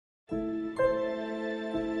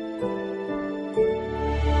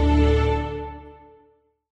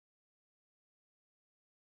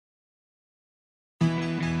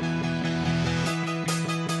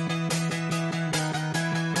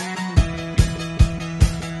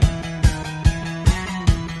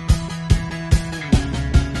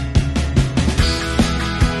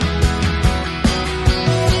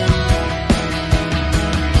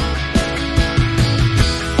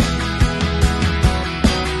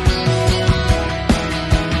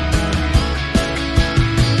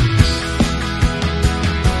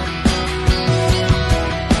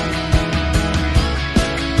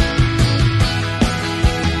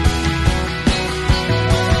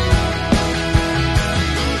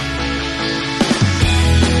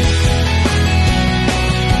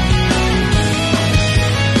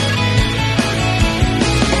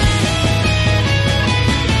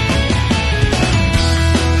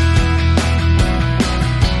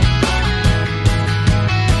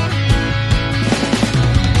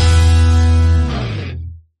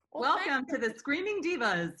Screaming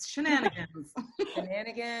divas, shenanigans.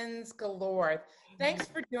 Shenanigans galore. Thanks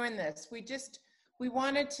for doing this. We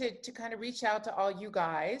wanted to kind of reach out to all you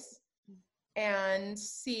guys and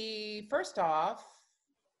see, first off,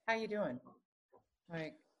 how you doing?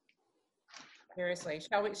 Like, seriously,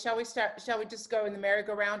 shall we just go in the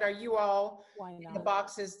merry-go-round? Are you all in the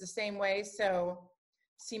boxes the same way? So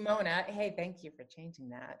Simona, hey, thank you for changing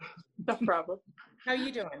that. No problem. How are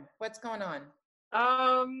you doing? What's going on?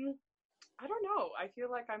 I don't know. I feel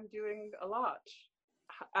like I'm doing a lot.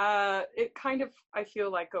 It kind of, I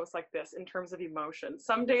feel like, goes like this in terms of emotion.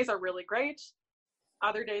 Some days are really great,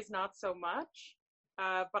 other days not so much.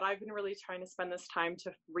 But I've been really trying to spend this time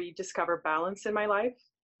to rediscover balance in my life.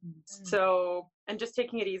 So, and just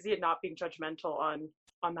taking it easy and not being judgmental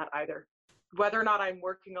on that either, whether or not I'm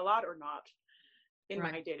working a lot or not in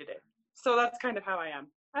my day-to-day. So that's kind of how I am.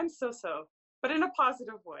 I'm so, but in a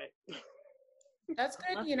positive way. That's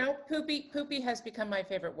good. You know, poopy has become my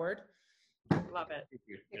favorite word. Love it.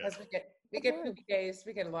 Because we get poopy days.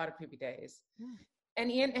 We get a lot of poopy days.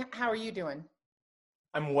 And Ian, how are you doing?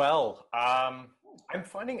 I'm well. I'm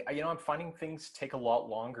finding things take a lot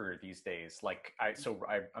longer these days. Like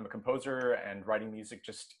I'm a composer, and writing music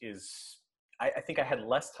just is, I think I had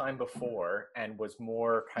less time before and was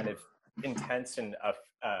more kind of intense and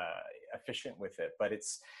efficient with it. But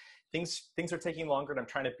things are taking longer, and I'm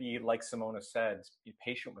trying to be, like Simona said, be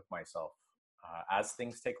patient with myself as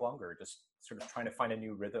things take longer, just sort of trying to find a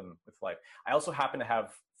new rhythm with life. I also happen to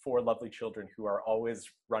have 4 lovely children who are always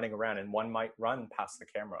running around, and one might run past the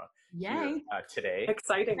camera. Yay. Today.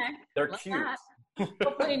 Exciting. Okay. They're cute.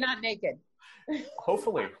 Hopefully not naked.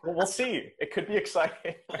 Hopefully. Well, we'll see. It could be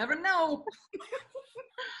exciting. Never know.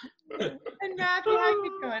 And Matthew, how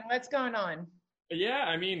you doing? What's going on? Yeah,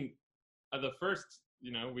 I mean, the first,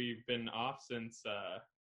 we've been off since,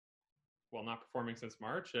 not performing since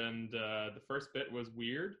March, and the first bit was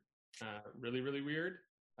weird, really, really weird.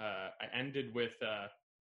 I ended with,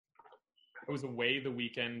 I was away the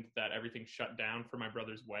weekend that everything shut down for my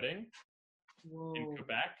brother's wedding in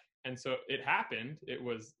Quebec, and so it happened. It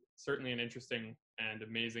was certainly an interesting and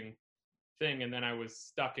amazing thing, and then I was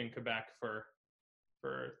stuck in Quebec for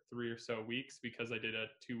 3 or so weeks because I did a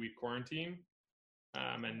 2-week quarantine,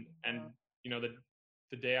 and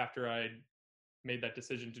the day after I made that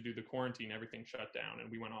decision to do the quarantine, everything shut down and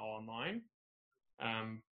we went all online.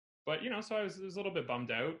 But so I was a little bit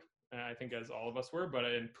bummed out, I think, as all of us were, but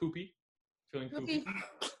feeling poopy.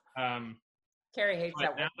 Carrie hates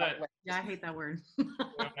that word. Yeah, I hate that word.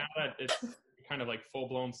 Now that it's kind of like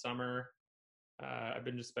full-blown summer, I've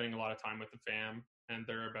been just spending a lot of time with the fam, and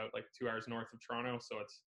they're about like 2 hours north of Toronto, so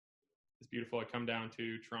it's beautiful. I come down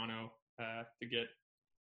to Toronto to get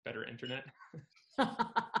better internet. 2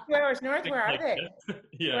 hours north. Where are they?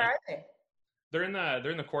 Yeah. Where are they? They're in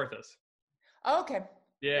the Kawarthas. Oh, okay.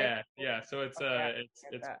 Yeah. So it's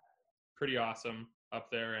pretty awesome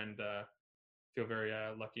up there, and feel very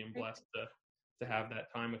lucky and blessed to have that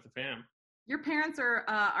time with the fam. Your parents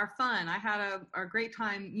are fun. I had a great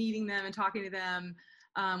time meeting them and talking to them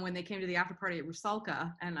when they came to the after party at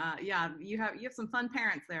Rusalka. And you have some fun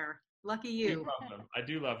parents there. Lucky you. I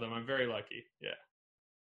do love them. I'm very lucky. Yeah.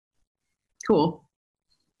 Cool.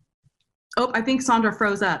 Oh, I think Sandra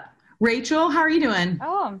froze up. Rachel, how are you doing?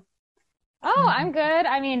 Oh, I'm good.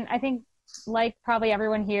 I mean, I think like probably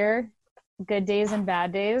everyone here, good days and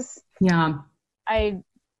bad days. Yeah.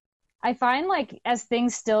 I find like as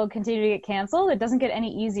things still continue to get canceled, it doesn't get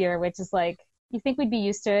any easier, which is like, you think we'd be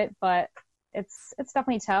used to it, but it's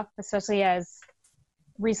definitely tough, especially as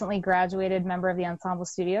recently graduated member of the Ensemble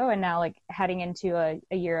studio and now like heading into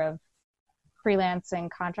a year of freelance and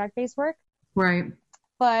contract-based work. Right.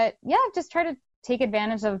 But yeah, just try to take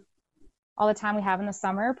advantage of all the time we have in the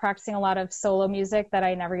summer, practicing a lot of solo music that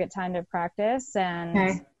I never get time to practice,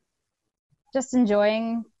 and just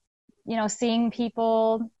enjoying, seeing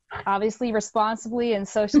people obviously responsibly and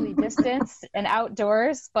socially distanced and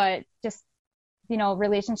outdoors, but just,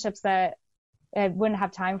 relationships that I wouldn't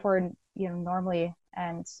have time for, normally,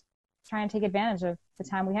 and try and take advantage of the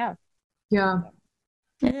time we have. Yeah.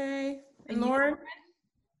 Hey, and Lauren?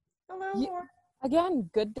 Hello, Lauren. Again,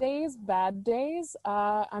 good days, bad days.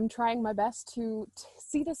 I'm trying my best to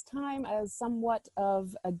see this time as somewhat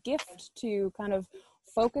of a gift to kind of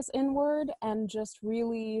focus inward and just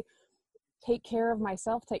really take care of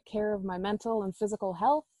myself, take care of my mental and physical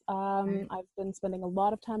health. I've been spending a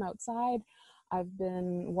lot of time outside. I've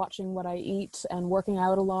been watching what I eat and working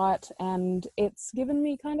out a lot, and it's given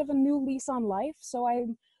me kind of a new lease on life. So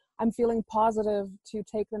I'm feeling positive to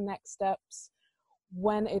take the next steps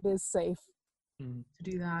when it is safe. To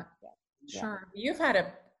do that. Yeah. Sure. You've had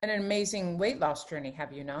an amazing weight loss journey,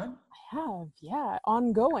 have you not? I have, yeah,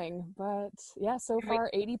 ongoing, but yeah, so far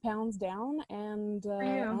 80 pounds down and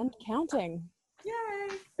counting.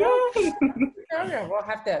 Yay! Yay! We'll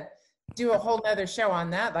have to do a whole nother show on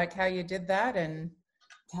that, like how you did that and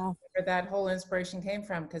where that whole inspiration came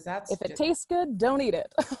from, because that's if it tastes good, don't eat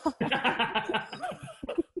it.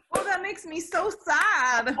 Oh, that makes me so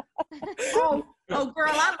sad. Oh, girl,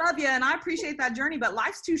 I love you and I appreciate that journey, but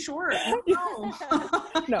life's too short.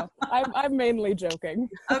 No, I'm mainly joking.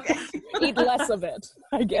 Okay. Eat less of it,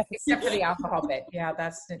 I guess. Except for the alcohol bit. Yeah,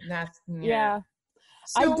 that's yeah.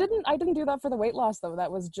 So, I didn't do that for the weight loss though.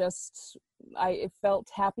 That was just it felt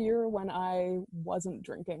happier when I wasn't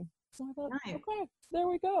drinking. So I thought, nice. Okay, there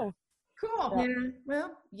we go. Cool. yeah.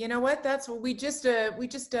 Well, you know what? That's what we just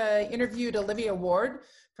interviewed Olivia Ward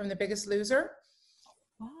from The Biggest Loser.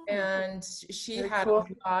 Wow. And she had cool.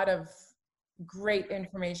 a lot of great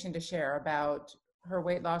information to share about her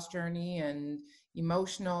weight loss journey and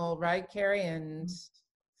emotional, right, Carrie, and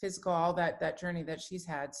physical, all that journey that she's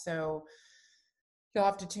had. So you'll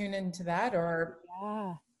have to tune into that. Or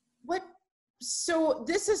what? So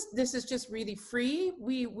this is just really free.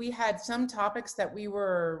 We had some topics that we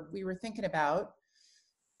were thinking about,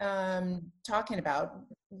 talking about.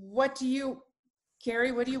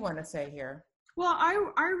 Carrie, what do you want to say here? Well,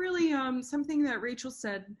 I really, something that Rachel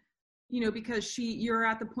said, because you're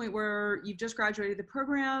at the point where you've just graduated the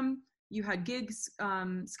program, you had gigs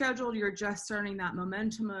scheduled, you're just starting that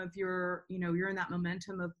momentum of you're in that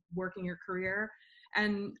momentum of working your career.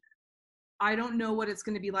 And I don't know what it's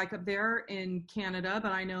going to be like up there in Canada,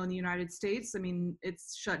 but I know in the United States, I mean,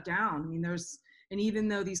 it's shut down. I mean, and even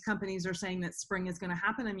though these companies are saying that spring is going to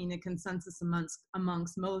happen, I mean, the consensus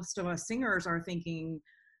amongst most of us singers are thinking,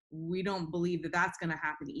 we don't believe that that's going to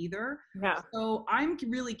happen either. Yeah. So I'm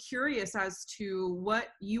really curious as to what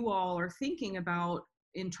you all are thinking about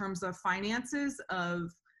in terms of finances of,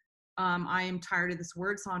 I am tired of this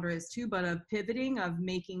word, Sandra is too, but of pivoting, of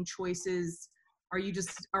making choices.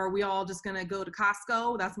 Are we all just going to go to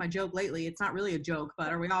Costco? That's my joke lately. It's not really a joke, but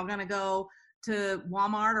are we all going to go to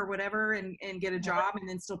Walmart or whatever and get a job and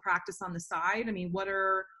then still practice on the side? I mean,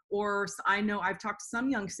 or I know I've talked to some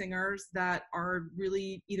young singers that are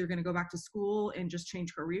really either going to go back to school and just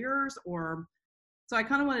change careers, so I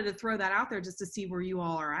kind of wanted to throw that out there just to see where you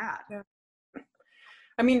all are at. Yeah.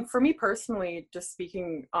 I mean, for me personally, just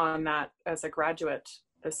speaking on that as a graduate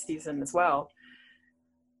this season as well,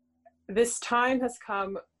 this time has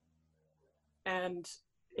come and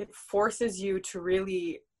it forces you to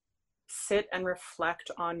really sit and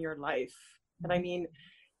reflect on your life. And I mean,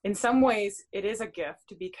 in some ways it is a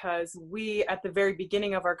gift because we at the very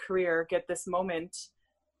beginning of our career get this moment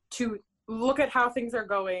to look at how things are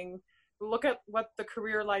going, look at what the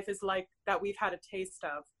career life is like that we've had a taste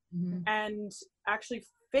of, and actually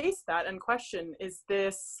face that and question, is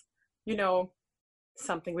this,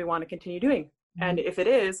 something we want to continue doing? And if it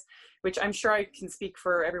is, which I'm sure I can speak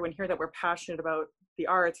for everyone here, that we're passionate about the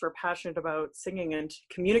arts, we're passionate about singing and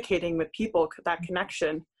communicating with people, that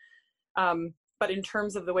connection. But in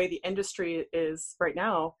terms of the way the industry is right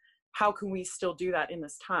now, how can we still do that in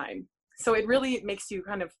this time? So it really makes you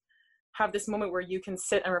kind of have this moment where you can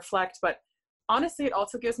sit and reflect. But honestly, it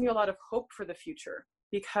also gives me a lot of hope for the future,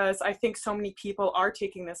 because I think so many people are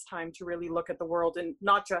taking this time to really look at the world, and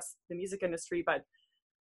not just the music industry, but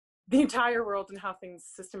the entire world and how things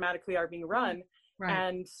systematically are being run. Right.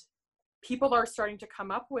 And people are starting to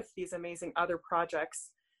come up with these amazing other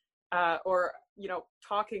projects, or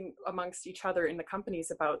talking amongst each other in the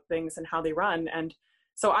companies about things and how they run. And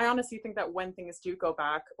so I honestly think that when things do go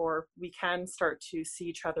back, or we can start to see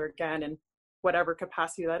each other again in whatever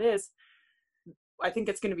capacity that is, I think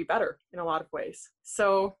it's going to be better in a lot of ways.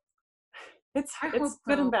 So it's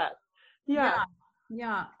good and bad.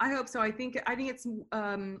 Yeah, I hope so. I think it's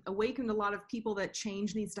awakened a lot of people that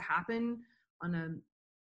change needs to happen on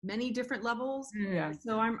many different levels. Yeah.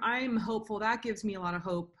 So I'm hopeful. That gives me a lot of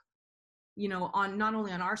hope, on not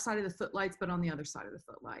only on our side of the footlights, but on the other side of the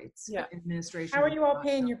footlights. Yeah. Administration. How are you all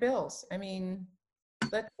paying your bills? I mean,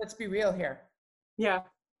 let's be real here. Yeah.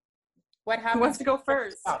 What happens? Who wants to go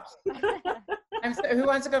first? Who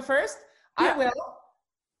wants to go first? Yeah. I will.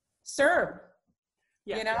 Serve.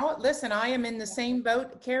 Yeah. Listen, I am in the same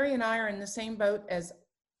boat. Carrie and I are in the same boat as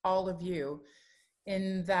all of you,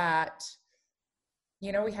 in that,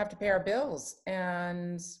 we have to pay our bills,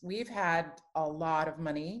 and we've had a lot of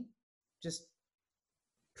money just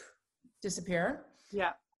disappear.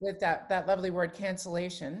 Yeah. With that lovely word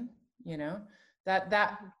cancellation,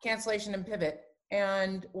 that cancellation and pivot.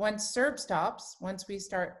 And once CERB stops, once we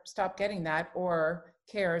stop getting that, or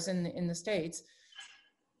CARES in the States,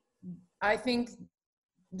 I think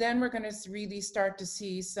then we're going to really start to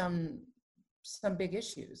see some big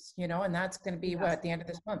issues, you know, and that's going to be what, at the end of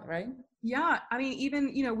this month, right? Yeah. I mean,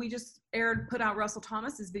 even, you know, we just put out Russell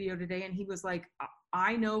Thomas's video today, and he was like,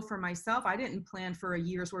 I know for myself, I didn't plan for a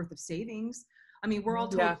year's worth of savings. I mean, we're all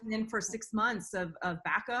told in for 6 months of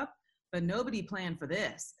backup, but nobody planned for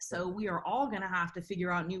this. So we are all going to have to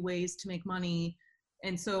figure out new ways to make money.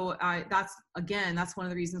 And so that's one of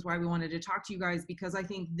the reasons why we wanted to talk to you guys, because I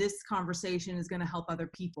think this conversation is going to help other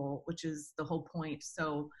people, which is the whole point.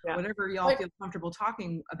 So whatever y'all feel comfortable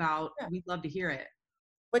talking about, we'd love to hear it.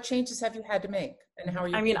 What changes have you had to make, and how are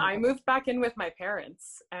you? I mean, I moved back in with my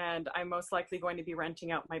parents, and I'm most likely going to be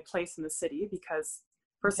renting out my place in the city because,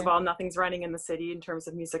 first of all, nothing's running in the city in terms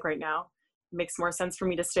of music right now. It makes more sense for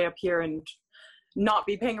me to stay up here and not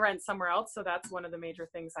be paying rent somewhere else. So that's one of the major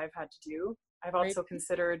things I've had to do. I've also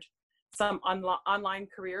considered some online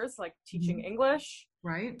careers like teaching English.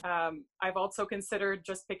 Right. I've also considered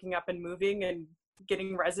just picking up and moving and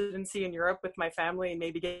getting residency in Europe with my family, and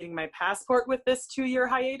maybe getting my passport with this 2-year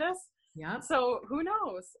hiatus. Yeah. So who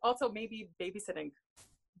knows? Also maybe babysitting.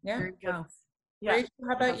 Yeah. There you go. Yeah. Rachel,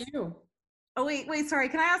 how about you? Oh, wait, sorry.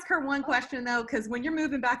 Can I ask her one question though? Because when you're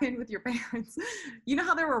moving back in with your parents, you know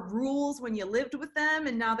how there were rules when you lived with them,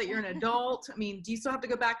 and now that you're an adult, I mean, do you still have to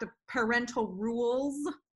go back to parental rules?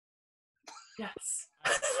 Yes.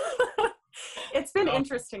 It's been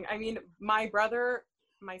interesting. I mean, my brother,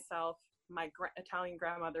 myself, my Italian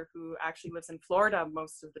grandmother, who actually lives in Florida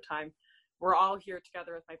most of the time, we're all here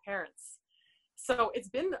together with my parents. So it's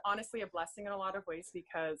been honestly a blessing in a lot of ways,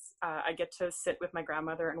 because I get to sit with my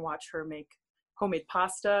grandmother and watch her make homemade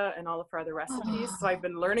pasta and all of her other recipes. So I've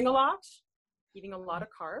been learning a lot, eating a lot of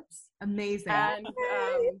carbs. Amazing. And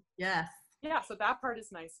yes. Yeah, so that part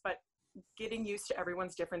is nice, but getting used to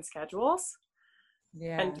everyone's different schedules.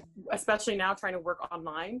 Yeah. And especially now trying to work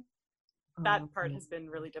online, that part has been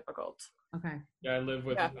really difficult. Okay. Yeah,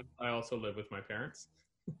 I also live with my parents.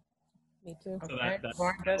 Me too. So that's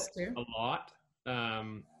Lauren does too. a lot.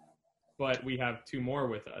 But we have 2 more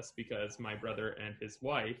with us because my brother and his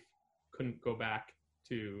wife couldn't go back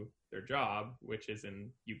to their job, which is in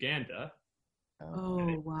Uganda. Oh, and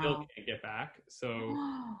they wow. Still can't get back. So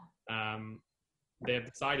they have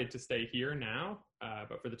decided to stay here now.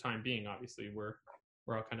 But for the time being, obviously, we're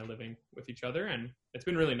all kind of living with each other. And it's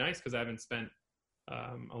been really nice because I haven't spent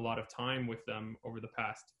a lot of time with them over the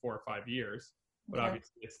past 4 or 5 years. But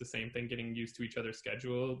obviously, it's the same thing, getting used to each other's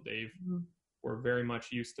schedule. Were very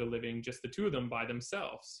much used to living just the 2 of them by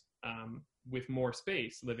themselves, with more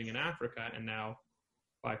space, living in Africa, and now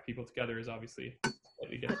 5 people together is obviously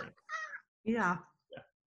slightly different. Yeah.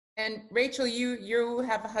 And Rachel, you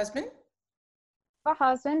have a husband? A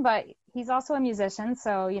husband, but he's also a musician,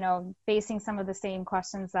 so, you know, facing some of the same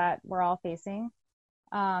questions that we're all facing.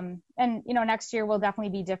 And, you know, next year will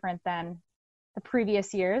definitely be different than the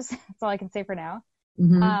previous years. That's all I can say for now.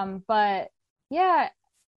 But yeah,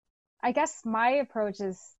 I guess my approach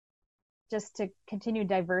is just to continue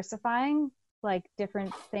diversifying, like,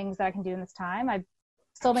 different things that I can do in this time. I've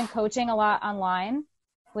still been coaching a lot online,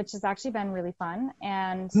 which has actually been really fun.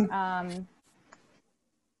 And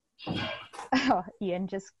Ian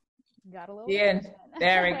just got a little. Ian,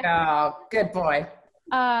 there we go. Good boy.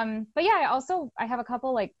 But yeah, I have a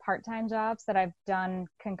couple like part-time jobs that I've done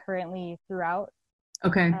concurrently throughout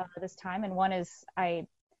this time. And one is I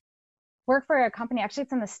work for a company, actually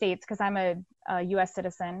it's in the States because I'm a US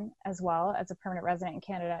citizen as well as a permanent resident in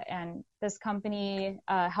Canada. And this company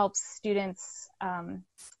helps students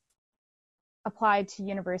apply to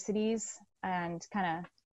universities, and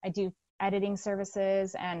I do editing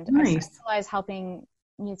services, and I specialize helping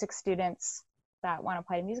music students that want to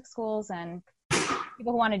apply to music schools and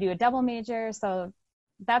people who want to do a double major. So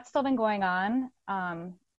that's still been going on,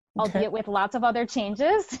 albeit with lots of other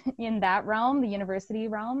changes in that realm, the university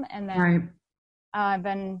realm. And then I've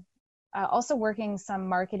been also working some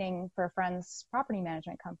marketing for a friend's property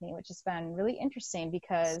management company, which has been really interesting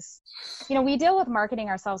because, you know, we deal with marketing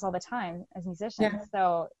ourselves all the time as musicians.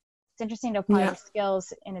 So it's interesting to apply the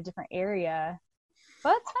skills in a different area,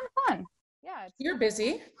 but it's been fun. Yeah. You're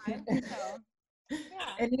busy.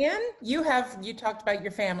 And Ian, you talked about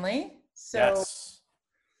your family. So yes.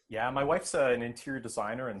 Yeah, my wife's an interior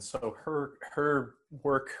designer, and so her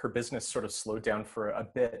work, her business sort of slowed down for a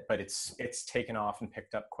bit, but it's taken off and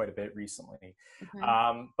picked up quite a bit recently.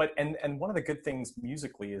 But one of the good things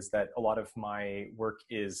musically is that a lot of my work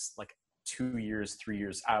is like 2 years, 3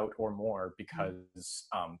 years out or more, because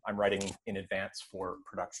I'm writing in advance for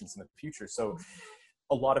productions in the future. So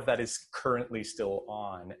a lot of that is currently still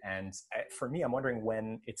on. And for me, I'm wondering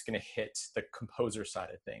when it's going to hit the composer side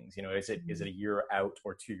of things. You know, is it a year out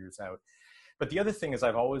or 2 years out? But the other thing is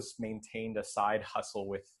I've always maintained a side hustle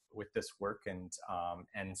with this work, and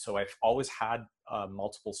so I've always had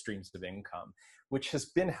multiple streams of income, which has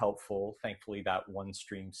been helpful. Thankfully, that one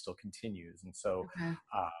stream still continues, and so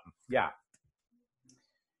yeah.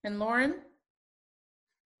 And Lauren?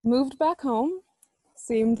 Moved back home.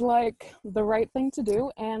 Seemed like the right thing to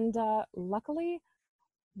do, and luckily,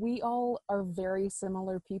 we all are very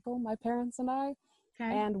similar people, my parents and I.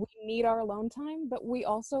 Okay. And we need our alone time, but we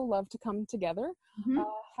also love to come together. Mm-hmm.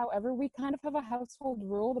 However, we kind of have a household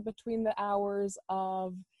rule that between the hours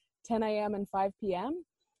of 10 a.m. and 5 p.m.,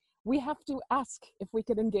 we have to ask if we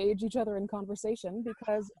could engage each other in conversation,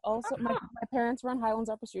 because also my parents run Highlands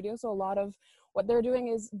Opera Studio, so a lot of what they're doing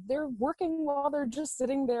is they're working while they're just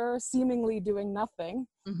sitting there seemingly doing nothing.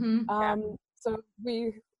 Mm-hmm. So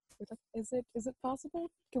we're like, is it possible?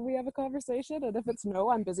 Can we have a conversation? And if it's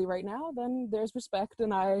no, I'm busy right now, then there's respect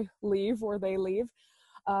and I leave or they leave.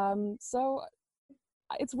 So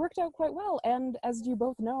it's worked out quite well. And as you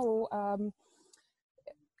both know,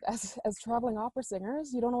 as traveling opera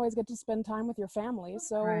singers, you don't always get to spend time with your family.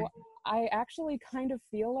 So Right. I actually kind of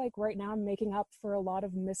feel like right now I'm making up for a lot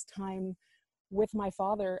of missed time with my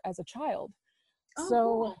father as a child. Oh, So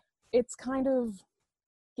cool. it's kind of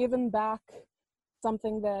given back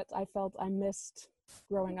something that I felt I missed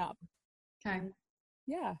growing up. Okay.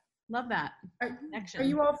 Yeah. Love that. Are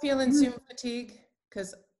you all feeling Zoom fatigue?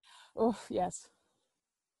 Because Oh, yes.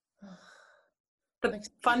 The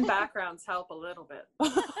fun backgrounds help a little bit.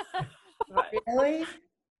 But really?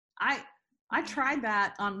 I tried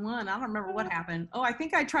that on one. I don't remember what happened. Oh, I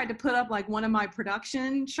think I tried to put up like one of my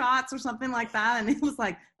production shots or something like that. And it was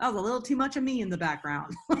like, that was a little too much of me in the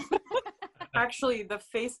background. actually, the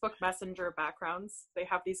Facebook Messenger backgrounds, they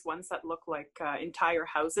have these ones that look like entire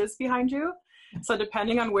houses behind you. So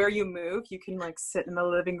depending on where you move, you can like sit in the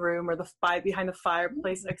living room or behind the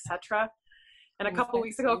fireplace, etc. And a couple of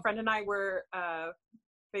weeks ago, a friend and I were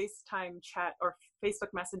FaceTime chat or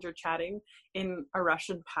Facebook Messenger chatting in a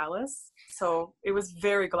Russian palace. So it was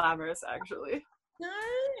very glamorous, actually.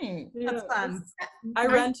 Nice. That's fun. I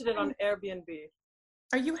rented it on Airbnb.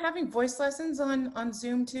 Are you having voice lessons on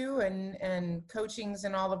Zoom too, and coachings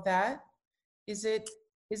and all of that? Is it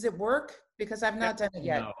work? Because I've not done it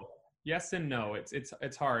yet. No. Yes and no.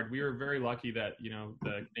 It's hard. We were very lucky that, you know,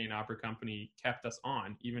 the Canadian Opera Company kept us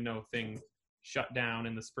on, even though things shut down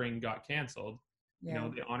in the spring, got canceled. Yeah. You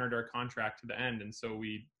know, they honored our contract to the end, and so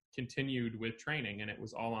we continued with training, and it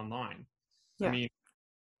was all online. Yeah. I mean,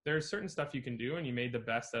 there's certain stuff you can do, and you made the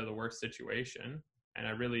best out of the worst situation, and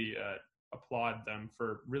I really applaud them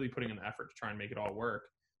for really putting in the effort to try and make it all work.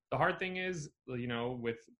 The hard thing is, you know,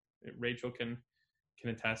 with Rachel can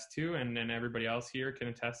attest to, and everybody else here can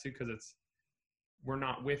attest to, because we're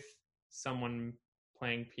not with someone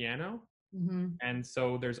playing piano. Mm-hmm. And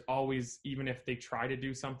so there's always, even if they try to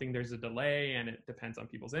do something, there's a delay, and it depends on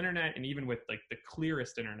people's internet. And even with like the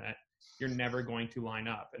clearest internet, you're never going to line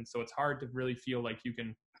up. And so it's hard to really feel like you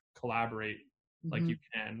can collaborate like you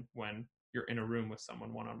can when you're in a room with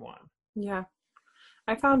someone one-on-one. Yeah.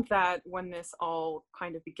 I found that when this all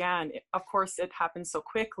kind of began, of course, it happened so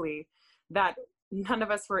quickly that none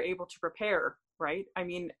of us were able to prepare, right? I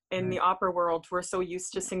mean, in the opera world, we're so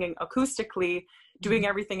used to singing acoustically, doing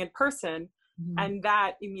everything in person, and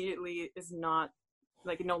that immediately is not,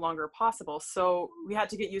 like, no longer possible. So we had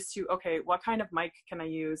to get used to, okay, what kind of mic can I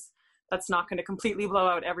use that's not going to completely blow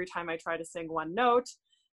out every time I try to sing one note,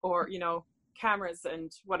 or, you know, cameras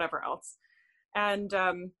and whatever else. And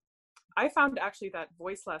I found actually that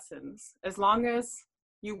voice lessons, as long as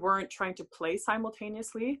you weren't trying to play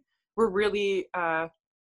simultaneously, were really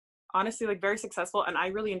honestly like very successful, and I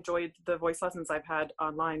really enjoyed the voice lessons I've had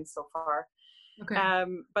online so far. Okay.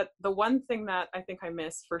 But the one thing that I think I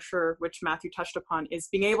miss for sure, which Matthew touched upon, is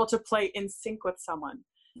being able to play in sync with someone,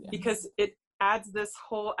 because it adds this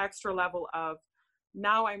whole extra level of,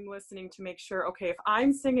 now I'm listening to make sure, okay, if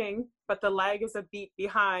I'm singing but the leg is a beat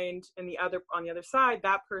behind and on the other side,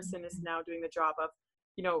 that person is now doing the job of,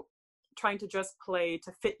 you know, trying to just play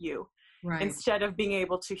to fit you. Right. Instead of being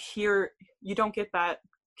able to hear, you don't get that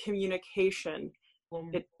communication.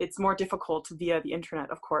 It's more difficult via the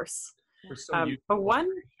internet, of course. But one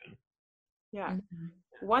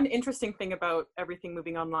interesting thing about everything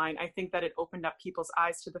moving online, I think that it opened up people's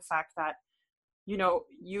eyes to the fact that, you know,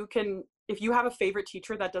 you can, if you have a favorite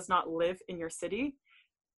teacher that does not live in your city,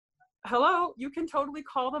 you can totally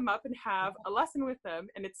call them up and have a lesson with them.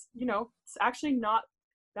 And it's, you know, it's actually not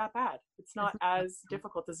that bad. It's not as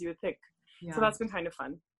difficult as you would think. Yeah. So that's been kind of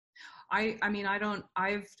fun. I mean,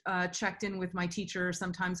 I've checked in with my teacher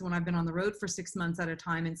sometimes when I've been on the road for 6 months at a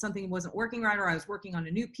time and something wasn't working right, or I was working on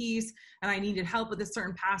a new piece and I needed help with a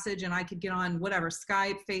certain passage, and I could get on whatever,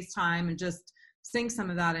 Skype, FaceTime, and just sing some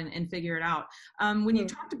of that and figure it out. When you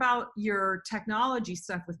talked about your technology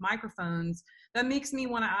stuff with microphones, that makes me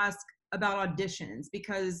want to ask about auditions,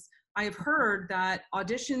 because I have heard that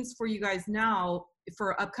auditions for you guys now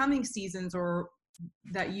for upcoming seasons, or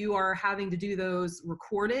that you are having to do those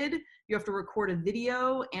recorded. You have to record a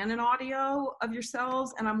video and an audio of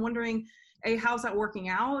yourselves. And I'm wondering, how's that working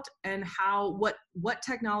out, and what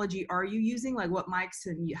technology are you using? Like, what mics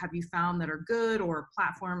have you found that are good, or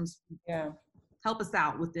platforms? Yeah. Help us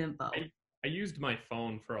out with the info. I used my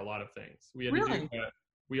phone for a lot of things. We had Really? to do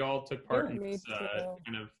we all took part in Me this too.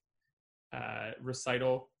 kind of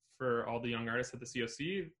recital for all the young artists at the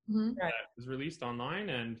COC Mhm. that was released online,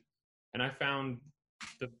 and I found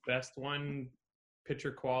the best one,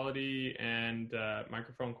 picture quality and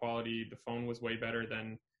microphone quality. The phone was way better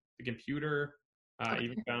than the computer. I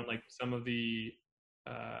even found like some of the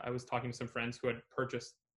I was talking to some friends who had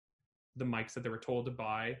purchased the mics that they were told to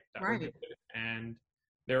buy that were good, and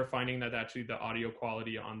they were finding that actually the audio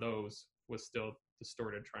quality on those was still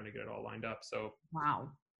distorted trying to get it all lined up. So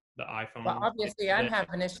Wow. the iPhone. Well, obviously I'm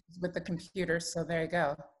having issues with the computer, so there you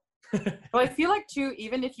go. Well, I feel like too,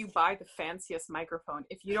 even if you buy the fanciest microphone,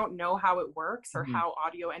 if you don't know how it works or how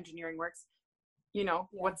audio engineering works,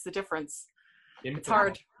 what's the difference? It's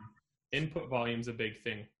hard. Input volume's a big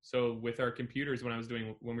thing. So with our computers, when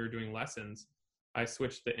we were doing lessons, I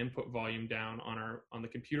switched the input volume down on the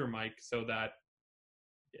computer mic so that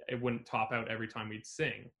it wouldn't top out every time we'd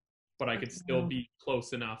sing, but I could still be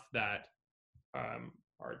close enough that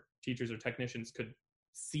our teachers or technicians could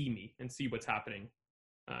see me and see what's happening.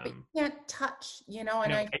 But you can't touch, and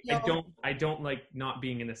I don't like not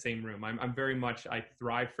being in the same room. I'm very much, I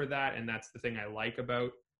thrive for that, and that's the thing I like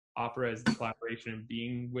about opera, is the collaboration and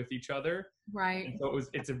being with each other. Right. And so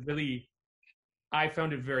I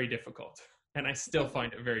found it very difficult, and I still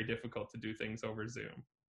find it very difficult to do things over Zoom.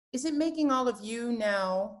 Is it making all of you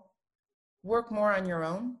now work more on your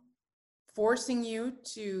own, forcing you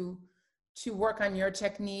to work on your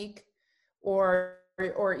technique, or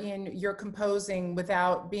in your composing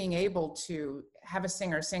without being able to have a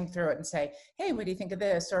singer sing through it and say, hey, what do you think of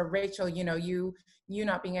this? Or Rachel, you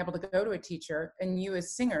not being able to go to a teacher, and you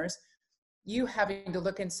as singers, you having to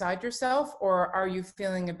look inside yourself, or are you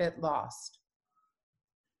feeling a bit lost?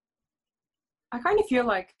 I kind of feel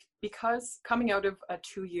like, because coming out of a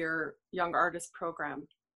 2-year young artist program,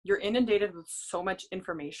 you're inundated with so much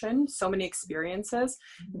information, so many experiences,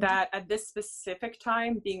 that at this specific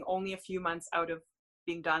time, being only a few months out of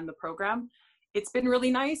being done the program, it's been really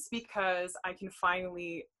nice because I can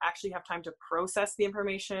finally actually have time to process the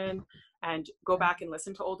information and go back and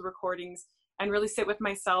listen to old recordings and really sit with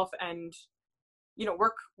myself and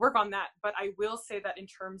work on that. But I will say that in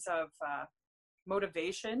terms of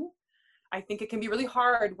motivation, I think it can be really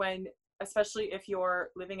hard when, especially if you're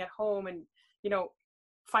living at home and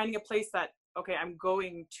finding a place that, okay, I'm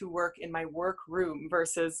going to work in my work room,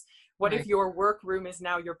 versus what if your work room is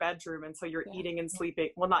now your bedroom, and so you're eating and sleeping,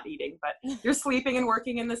 well, not eating, but you're sleeping and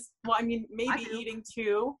working in this, well, I mean, maybe eating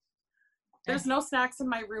too. There's no snacks in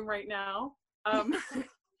my room right now.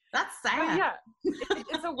 That's sad. Yeah,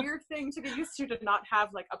 it's a weird thing to get used to not have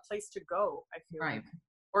like a place to go, I feel like.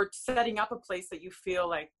 Or setting up a place that you feel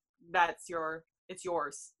like it's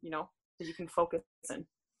yours, that you can focus in.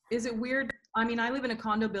 Is it weird? I mean, I live in a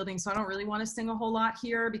condo building, so I don't really want to sing a whole lot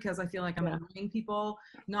here because I feel like I'm annoying people.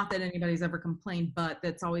 Not that anybody's ever complained, but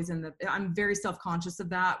that's always I'm very self-conscious of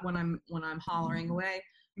that when I'm hollering away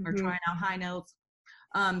or trying out high notes.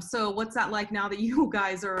 So what's that like now that you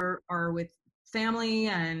guys are with family?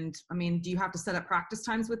 And I mean, do you have to set up practice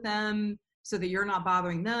times with them so that you're not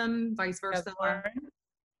bothering them, vice versa?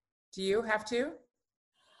 Do you have to?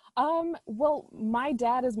 Well, my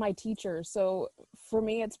dad is my teacher, so for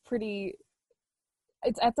me it's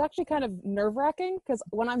actually kind of nerve-wracking, because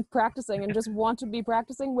when I'm practicing and just want to be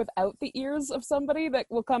practicing without the ears of somebody that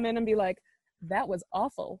will come in and be like, that was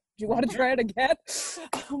awful, do you want to try it again?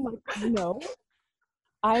 I'm like, no,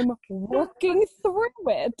 I'm working through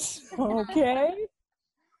it, okay?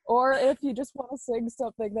 Or if you just want to sing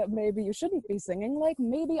something that maybe you shouldn't be singing, like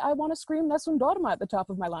maybe I want to scream Nessun Dorma at the top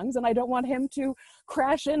of my lungs, and I don't want him to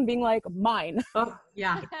crash in being like, mine. Oh,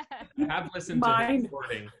 yeah. I have listened to the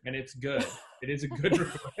recording, and it's good. It is a good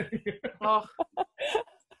recording. Oh.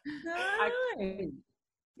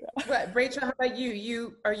 Well, Rachel, how about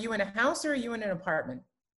you? Are you in a house or are you in an apartment?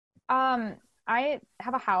 I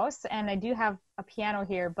have a house and I do have a piano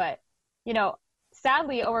here, but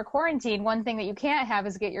sadly, over quarantine, one thing that you can't have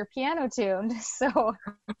is get your piano tuned. So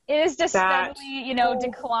it has just steadily,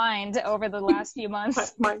 declined over the last few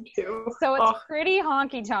months. Mine too. So it's pretty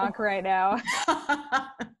honky tonk right now.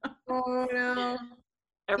 Oh no.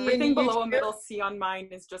 Everything below a middle C on mine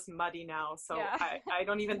is just muddy now. So I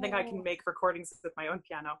don't even think I can make recordings with my own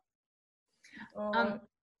piano.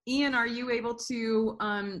 Ian, are you able to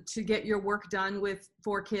get your work done with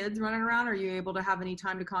 4 kids running around? Are you able to have any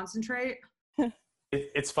time to concentrate?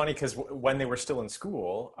 It's funny because when they were still in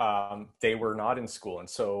school, they were not in school. And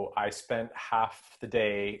so I spent half the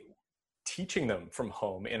day teaching them from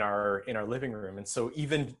home in our living room. And so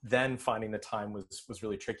even then finding the time was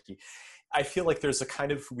really tricky. I feel like there's a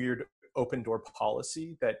kind of weird open door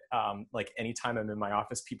policy that like anytime I'm in my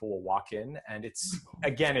office, people will walk in, and it's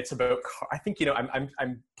about, I think,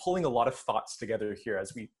 I'm pulling a lot of thoughts together here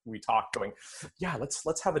as we talk, going, yeah,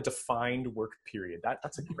 let's have a defined work period.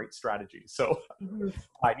 That's a great strategy. So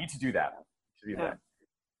I need to do that.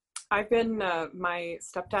 I've been my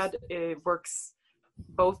stepdad works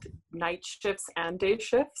both night shifts and day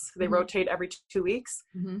shifts. They rotate every 2 weeks.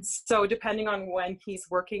 So depending on when he's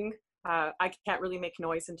working, I can't really make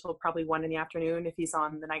noise until probably 1 p.m. if he's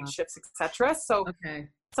on the night shifts, etc. So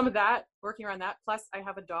some of that, working around that. Plus I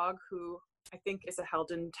have a dog who I think is a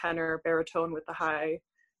Heldon tenor baritone with the high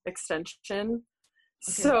extension.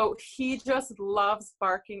 So he just loves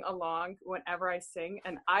barking along whenever I sing,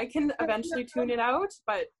 and I can eventually tune it out,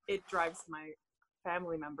 but it drives my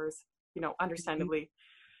family members, understandably,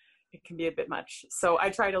 it can be a bit much. So I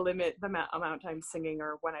try to limit the amount of time singing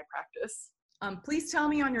or when I practice. Please tell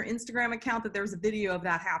me on your Instagram account that there's a video of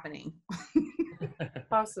that happening.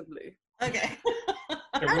 Possibly. Okay.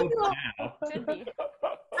 I want to ask.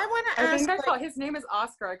 I think I saw his name is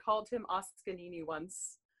Oscar. I called him Oscanini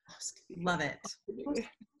once. Love it.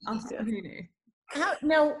 Oscanini.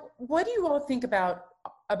 Now, what do you all think about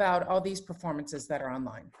all these performances that are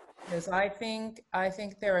online? Because I think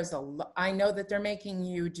there is I know that they're making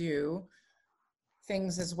you do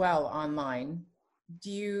things as well online. Do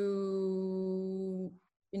you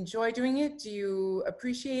enjoy doing it? Do you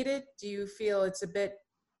appreciate it? Do you feel it's a bit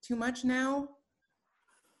too much now?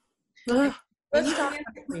 Let's talk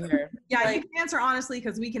here. Yeah, you can answer honestly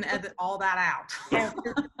because we can edit all that out.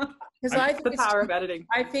 Because I think the power of editing.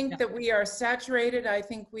 I think that we are saturated. I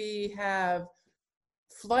think we have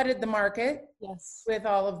flooded the market with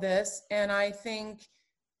all of this, and I think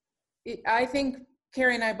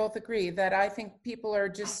Carrie and I both agree that I think people are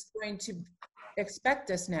just going to expect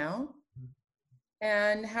us now.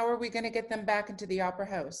 And how are we going to get them back into the opera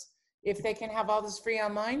house if they can have all this free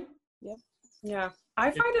online? Yeah,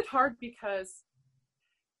 I find it hard because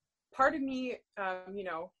part of me, I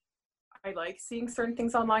like seeing certain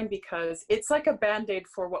things online because it's like a band-aid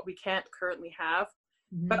for what we can't currently have.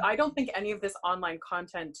 But I don't think any of this online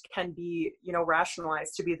content can be,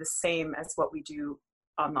 rationalized to be the same as what we do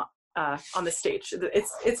on the stage.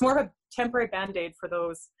 It's more of a temporary band-aid for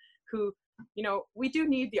those who, we do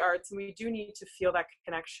need the arts and we do need to feel that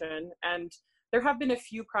connection. And there have been a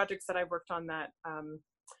few projects that I've worked on that,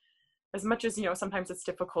 as much as, sometimes it's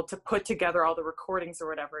difficult to put together all the recordings or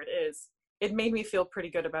whatever it is, it made me feel pretty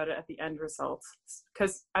good about it at the end result.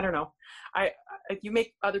 Because, I don't know, you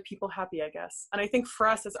make other people happy, I guess. And I think for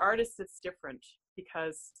us as artists, it's different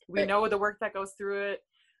because we know the work that goes through it.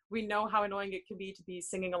 We know how annoying it can be to be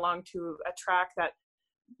singing along to a track that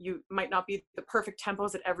you might not be the perfect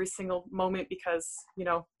tempos at every single moment because,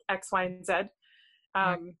 X, Y, and Z.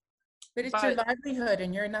 But it's your livelihood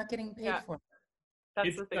and you're not getting paid for it.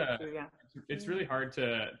 That's the thing too, It's really hard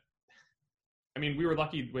to, we were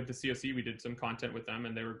lucky with the COC. We did some content with them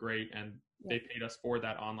and they were great, and they paid us for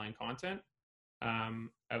that online content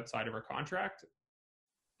outside of our contract.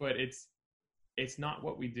 But it's not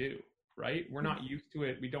what we do, right? We're not used to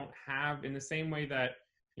it. We don't have, in the same way that,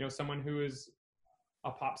 someone who is a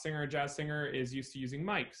pop singer, a jazz singer is used to using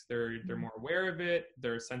mics. They're more aware of it.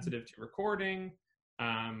 They're sensitive to recording.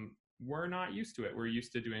 We're not used to it. We're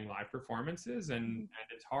used to doing live performances, and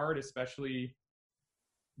it's hard, especially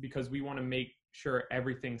because we want to make sure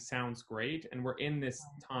everything sounds great. And we're in this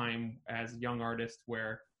time as young artists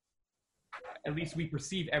where at least we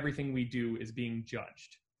perceive everything we do is being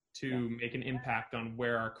judged to make an impact on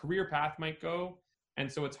where our career path might go.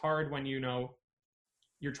 And so it's hard when,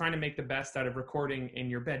 you're trying to make the best out of recording in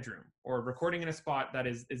your bedroom or recording in a spot that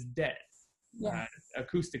is dead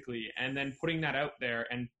acoustically, and then putting that out there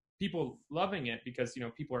and people loving it because,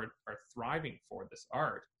 people are thriving for this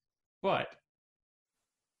art. But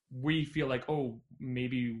we feel like, oh,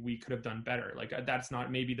 maybe we could have done better. Like that's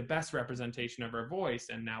not maybe the best representation of our voice,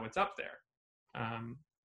 and now it's up there.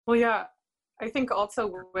 Well, yeah, I think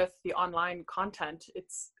also with the online content,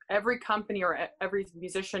 it's every company or every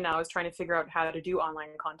musician now is trying to figure out how to do online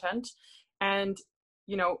content. And,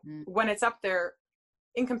 you know, when it's up there,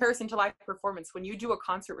 in comparison to live performance, when you do a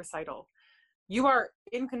concert recital, you are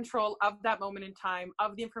in control of that moment in time,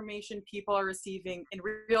 of the information people are receiving in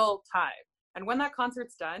real time. And when that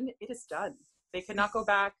concert's done, it is done. They cannot go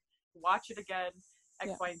back, watch it again,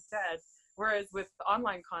 X, Y, and Z. Whereas with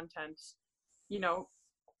online content, you know,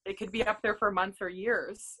 it could be up there for months or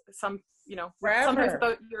years. Some, you know, sometimes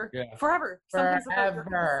without your forever. Sometimes without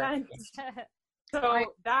your consent.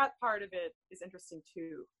 So that part of it is interesting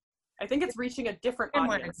too. I think it's reaching a different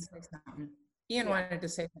audience. Ian wanted to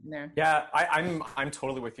say something there. Yeah, I'm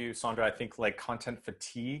totally with you, Sandra. I think like content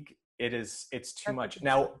fatigue, it's too much.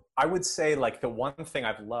 Now, I would say like the one thing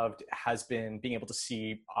I've loved has been being able to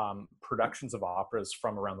see productions of operas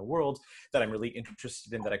from around the world that I'm really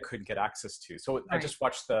interested in that I couldn't get access to. So I just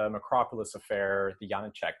watched the Macropolis Affair, the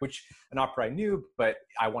Janacek, which an opera I knew, but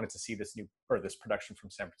I wanted to see this production from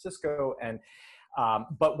San Francisco. And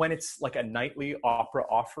but when it's like a nightly opera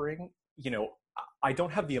offering, you know, I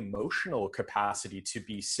don't have the emotional capacity to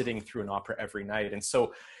be sitting through an opera every night. And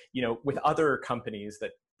so, you know, with other companies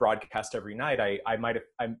that broadcast every night,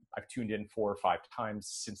 I've tuned in 4 or 5 times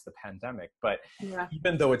since the pandemic. But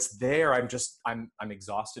even though it's there, I'm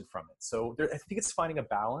exhausted from it. So I think it's finding a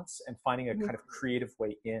balance and finding a kind of creative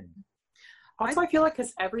way in. Also, I feel like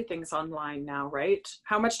because everything's online now, right?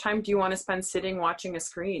 How much time do you want to spend sitting watching a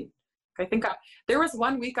screen? I think there was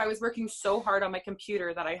one week I was working so hard on my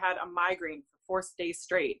computer that I had a migraine for 4 days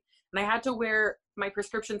straight. And I had to wear my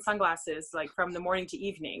prescription sunglasses like from the morning to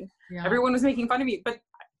evening. Everyone was making fun of me, but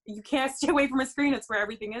you can't stay away from a screen. It's where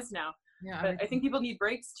everything is now. But I think people need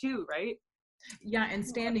breaks too, right? Yeah, and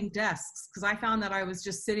standing desks, because I found that I was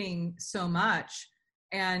just sitting so much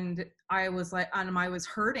and I was like, and I was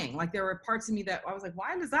hurting. Like there were parts of me that I was like,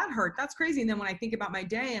 why does that hurt? That's crazy. And then when I think about my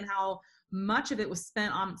day and how much of it was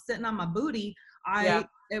spent on sitting on my booty,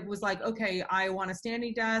 it was like, okay, I want a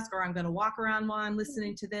standing desk, or I'm going to walk around while I'm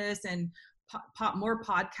listening to this and pop more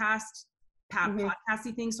podcasty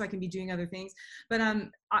things so I can be doing other things. But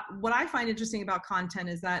what I find interesting about content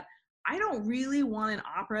is that I don't really want an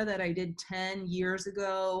opera that I did 10 years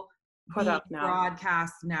ago put up now,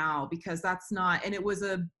 broadcast now, because that's not, and it was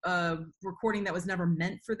a recording that was never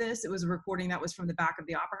meant for this. It was a recording that was from the back of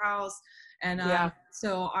the opera house. And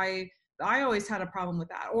so I always had a problem with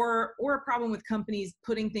that, or a problem with companies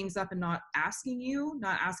putting things up and not asking you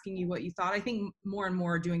what you thought. I think more and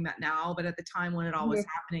more are doing that now, but at the time when it all was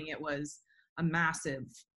happening, it was a massive,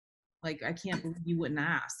 like, I can't believe you wouldn't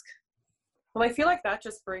ask. Well, I feel like that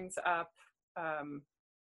just brings up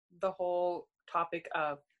the whole topic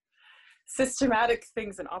of systematic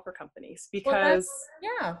things in opera companies, because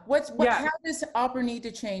how does opera need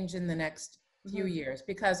to change in the next few years?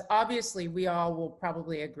 Because obviously we all will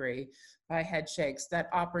probably agree by head shakes that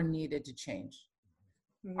opera needed to change.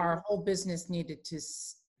 Our whole business needed to,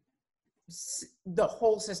 the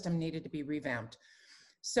whole system needed to be revamped.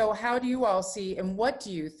 So how do you all see, and what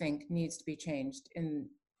do you think needs to be changed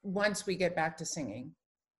once we get back to singing?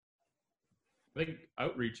 I think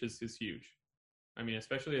outreach is huge. I mean,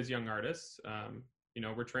 especially as young artists, you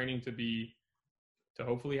know, we're training to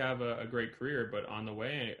hopefully have a great career, but on the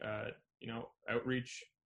way, you know, outreach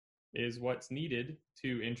is what's needed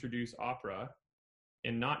to introduce opera,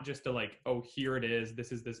 and not just to like, oh, here it is,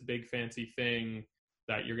 this is this big fancy thing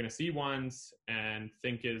that you're going to see once and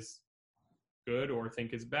think is good or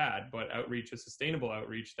think is bad, but outreach is sustainable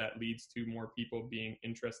outreach that leads to more people being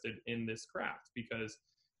interested in this craft, because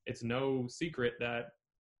it's no secret that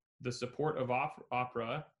the support of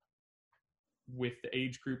opera with the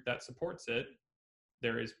age group that supports it,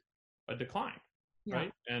 there is a decline.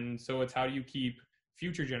 Right? And so it's, how do you keep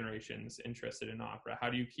future generations interested in opera?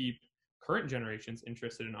 How do you keep current generations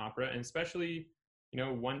interested in opera? And especially, you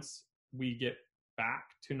know, once we get back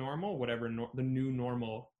to normal, whatever the new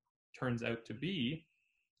normal turns out to be,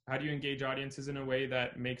 how do you engage audiences in a way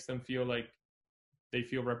that makes them feel like they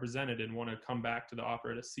feel represented and want to come back to the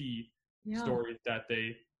opera to see stories that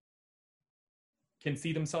they can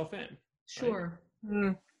see themselves in? Sure.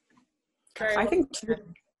 Right? I think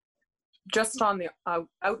just on the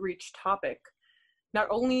outreach topic, not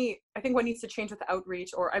only, I think what needs to change with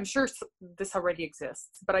outreach, or I'm sure this already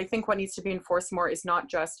exists, but I think what needs to be enforced more is not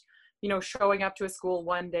just, you know, showing up to a school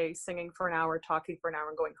one day, singing for an hour, talking for an hour,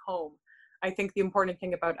 and going home. I think the important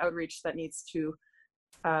thing about outreach that needs to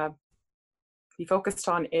be focused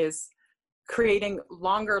on is creating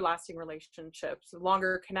longer lasting relationships,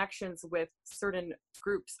 longer connections with certain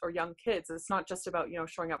groups or young kids. It's not just about, you know,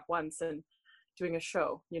 showing up once and doing a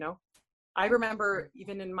show, you know? I remember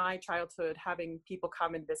even in my childhood having people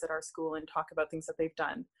come and visit our school and talk about things that they've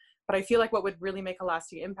done. But I feel like what would really make a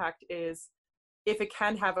lasting impact is if it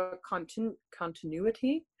can have a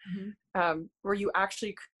continuity, where you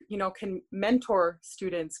actually, can mentor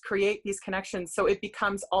students, create these connections. So it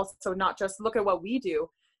becomes also not just look at what we do,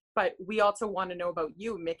 but we also want to know about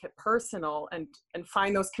you, make it personal and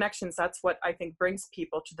find those connections. That's what I think brings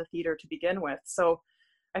people to the theater to begin with. So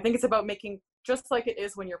I think it's about making, just like it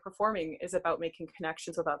is when you're performing, is about making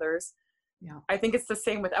connections with others. Yeah. I think it's the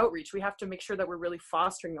same with outreach. We have to make sure that we're really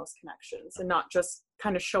fostering those connections and not just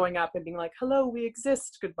kind of showing up and being like, hello, we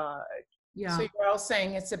exist, goodbye. Yeah. So you're all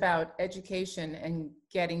saying it's about education and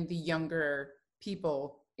getting the younger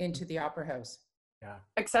people into the opera house. Yeah.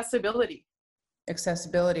 Accessibility.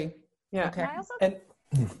 Yeah. Okay. And I also And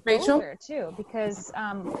Rachel? exposure, too, because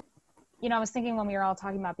I was thinking when we were all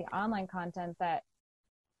talking about the online content that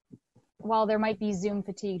while there might be Zoom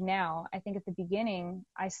fatigue now, I think at the beginning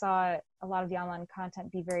I saw a lot of the online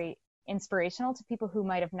content be very inspirational to people who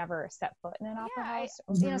might have never set foot in an opera house.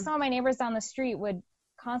 Some of my neighbors down the street would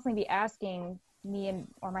constantly be asking me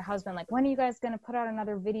or my husband, like, when are you guys going to put out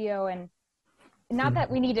another video? And not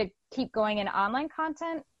that we need to keep going in online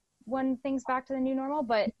content when things back to the new normal,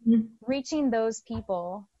 but reaching those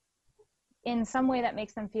people in some way that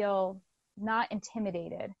makes them feel not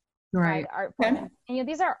intimidated Right. by art form. And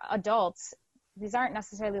these are adults. These aren't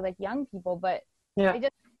necessarily like young people, but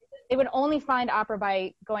they would only find opera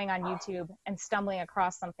by going on YouTube and stumbling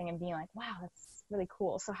across something and being like, wow, that's really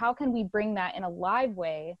cool. So how can we bring that in a live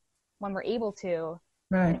way when we're able to,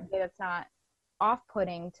 in a way that's not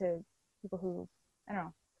off-putting to people who, I don't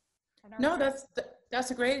know. No, that's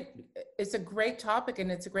it's a great topic and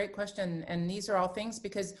it's a great question. And these are all things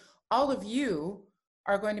because all of you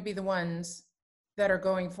are going to be the ones that are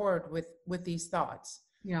going forward with these thoughts.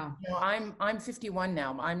 Yeah. I'm 51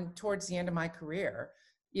 now. I'm towards the end of my career.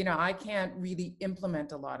 I can't really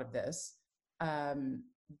implement a lot of this,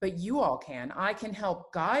 but you all can. I can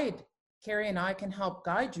help guide, Carrie and I can help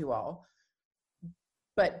guide you all.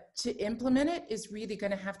 But to implement it is really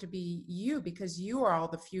going to have to be you because you are all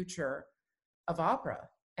the future of opera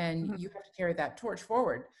and you have to carry that torch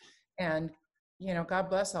forward. And God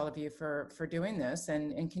bless all of you for doing this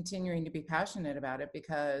and continuing to be passionate about it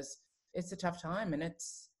because it's a tough time and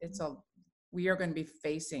we are going to be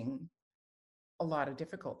facing a lot of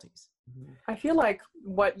difficulties. I feel like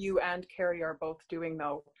what you and Carrie are both doing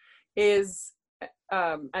though is,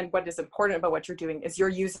 and what is important about what you're doing is you're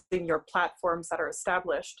using your platforms that are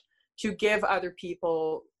established to give other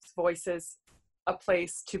people's voices a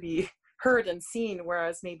place to be heard and seen,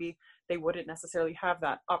 whereas maybe they wouldn't necessarily have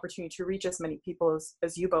that opportunity to reach as many people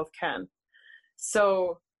as you both can.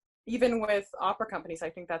 So even with opera companies, I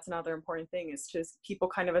think that's another important thing is just people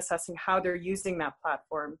kind of assessing how they're using that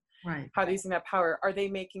platform, Right. how they're using that power. Are they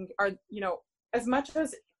making, as much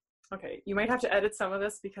as, okay, you might have to edit some of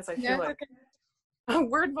this because I feel like a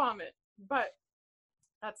word vomit, but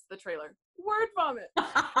that's the trailer. Word vomit.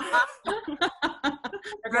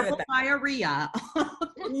 Diarrhea.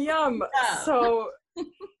 Yum. Yeah. So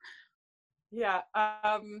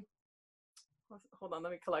hold on,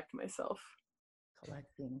 let me collect myself.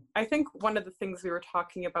 I think one of the things we were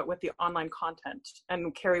talking about with the online content,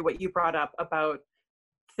 and Carrie, what you brought up about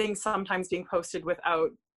things sometimes being posted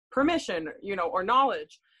without permission, or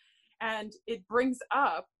knowledge. And it brings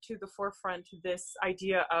up to the forefront this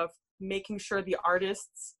idea of making sure the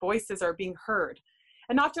artists' voices are being heard.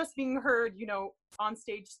 And not just being heard, on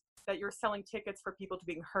stage that you're selling tickets for people to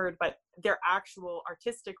being heard, but their actual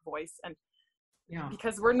artistic voice. And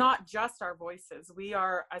because we're not just our voices, we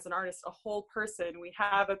are, as an artist, a whole person. We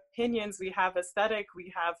have opinions, we have aesthetic,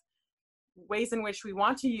 we have ways in which we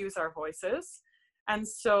want to use our voices. And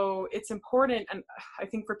so it's important, and I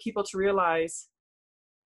think for people to realize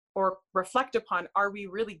or reflect upon, are we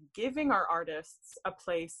really giving our artists a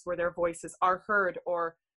place where their voices are heard,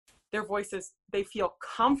 or their voices, they feel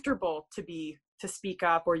comfortable to speak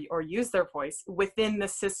up or use their voice within the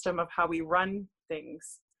system of how we run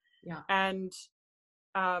things. Yeah. And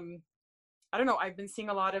I don't know, I've been seeing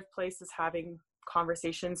a lot of places having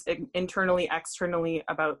conversations internally, externally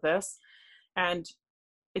about this. And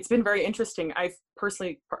it's been very interesting. I've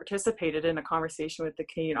personally participated in a conversation with the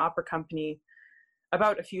Canadian Opera Company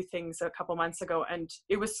about a few things a couple months ago. And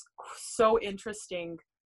it was so interesting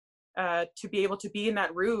to be able to be in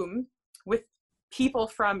that room with people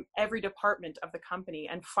from every department of the company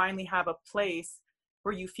and finally have a place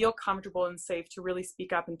where you feel comfortable and safe to really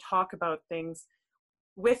speak up and talk about things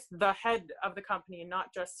with the head of the company and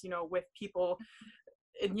not just, with people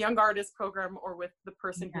in Young Artist program or with the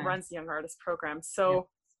person who runs the Young Artist program. So,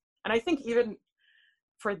 and I think even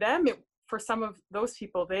for them, for some of those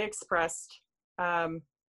people, they expressed,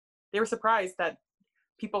 they were surprised that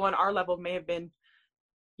people on our level may have been,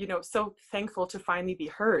 you know, so thankful to finally be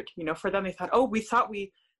heard. You know, for them, they thought, oh, we thought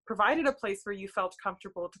we provided a place where you felt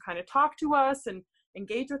comfortable to kind of talk to us and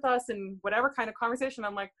engage with us in whatever kind of conversation.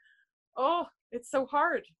 I'm like, oh, it's so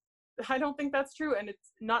hard. I don't think that's true. And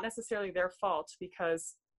it's not necessarily their fault,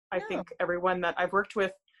 because I think everyone that I've worked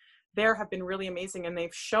with there have been really amazing. And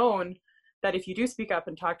they've shown that if you do speak up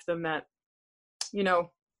and talk to them, that, you know,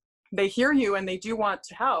 they hear you and they do want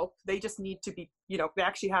to help. They just need to be, you know, they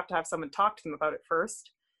actually have to have someone talk to them about it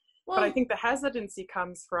first. Well, but I think the hesitancy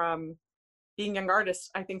comes from being young artists.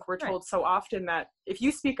 I think we're told so often that if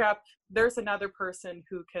you speak up, there's another person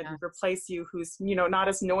who can replace you, who's, you know, not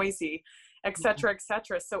as noisy, et cetera, et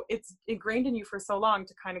cetera. So it's ingrained in you for so long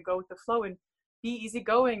to kind of go with the flow and be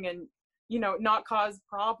easygoing and, you know, not cause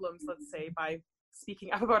problems, let's say, by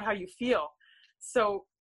speaking up about how you feel. So,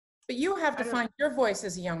 but you have to find your voice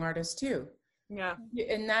as a young artist too. Yeah.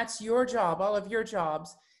 And that's your job. All of your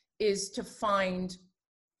jobs is to find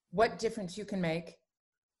what difference you can make.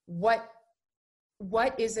 What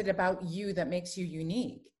is it about you that makes you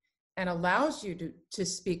unique and allows you to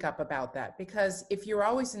speak up about that? Because if you're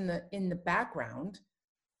always in the background,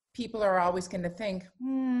 people are always going to think,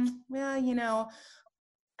 well, you know,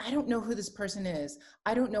 I don't know who this person is.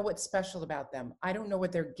 I don't know what's special about them. I don't know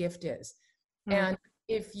what their gift is. And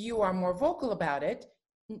if you are more vocal about it,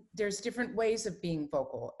 there's different ways of being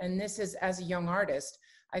vocal. And this is, as a young artist,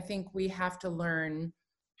 I think we have to learn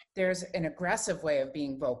there's an aggressive way of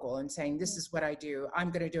being vocal and saying, this is what I do, I'm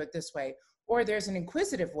going to do it this way. Or there's an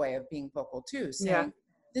inquisitive way of being vocal too, saying,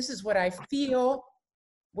 this is what I feel.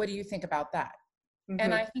 What do you think about that?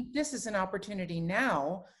 And I think this is an opportunity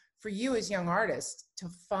now for you as young artists to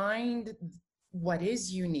find what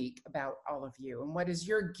is unique about all of you and what is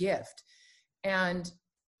your gift, and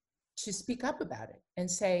to speak up about it and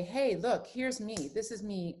say, hey, look, here's me, this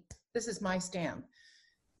is my stamp.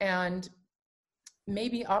 And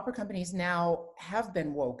maybe opera companies now have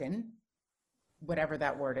been woken, whatever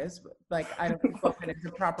that word is, like, I don't think woken is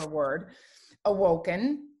the proper word,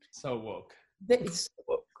 awoken. So woke.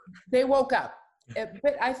 They woke up.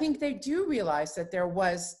 But I think they do realize that there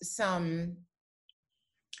was some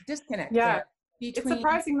disconnect there between. It's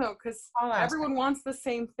surprising though, because everyone wants the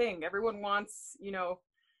same thing. Everyone wants, you know,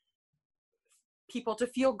 people to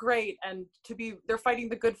feel great and to be, they're fighting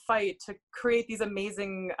the good fight to create these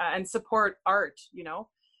amazing and support art, you know.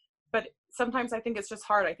 But sometimes I think it's just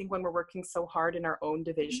hard. I think when we're working so hard in our own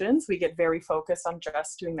divisions, we get very focused on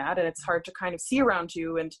just doing that, and it's hard to kind of see around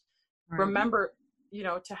you and remember, you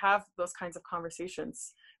know, to have those kinds of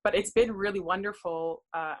conversations. But it's been really wonderful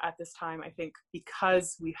at this time, I think,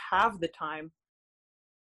 because we have the time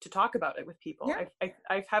to talk about it with people.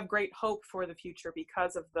 I have great hope for the future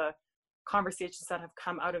because of the conversations that have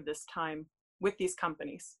come out of this time with these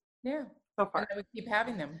companies. Yeah, so far. And we keep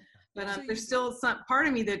having them. But there's still some part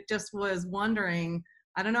of me that just was wondering,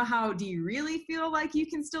 I don't know, how do you really feel like you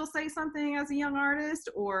can still say something as a young artist?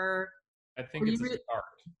 Or I think it's a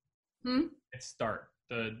start. It's start.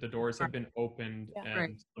 The doors have been opened,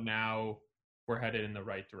 and now we're headed in the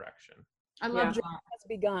right direction. I love that. Has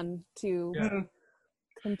begun to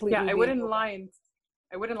completely. Yeah, I wouldn't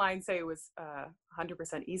lie and say it was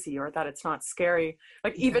 100% easy or that it's not scary.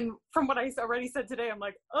 Like, even from what I already said today, I'm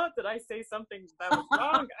like, oh, did I say something that was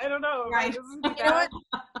wrong? I don't know. Right. You know what?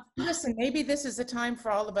 Listen, maybe this is a time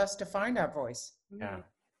for all of us to find our voice.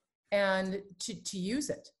 And to use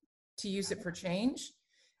it for change.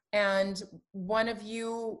 And one of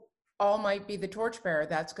you all might be the torchbearer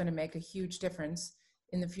that's going to make a huge difference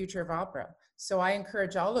in the future of opera. So I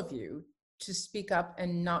encourage all of you to speak up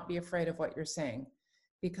and not be afraid of what you're saying,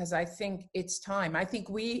 because I think it's time. I think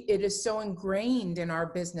it is so ingrained in our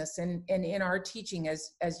business and in our teaching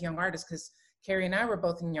as young artists, because Carrie and I were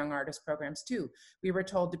both in young artist programs too. We were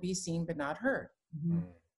told to be seen but not heard,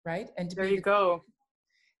 right? And to there you go.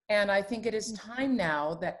 And I think it is time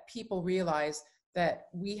now that people realize that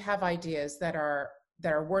we have ideas that are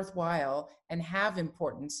worthwhile and have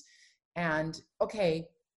importance. And okay,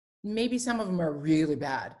 maybe some of them are really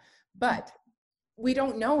bad, but we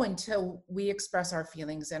don't know until we express our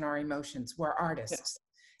feelings and our emotions. We're artists.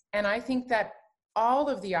 And I think that all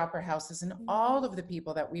of the opera houses and all of the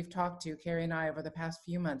people that we've talked to, Carrie and I, over the past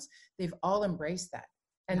few months, they've all embraced that.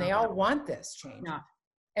 And they all want this change.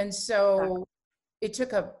 And so it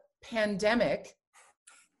took a pandemic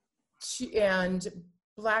and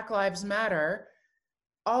Black Lives Matter,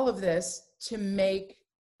 all of this, to make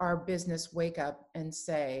our business wake up and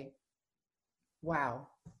say, wow,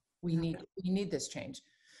 we need this change.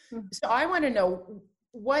 So I want to know,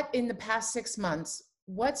 what in the past 6 months,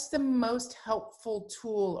 what's the most helpful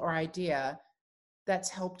tool or idea that's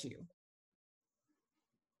helped you?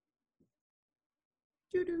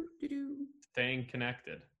 Staying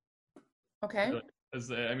connected. Okay.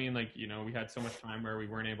 Because I mean, like, you know, we had so much time where we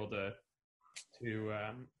weren't able to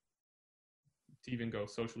even go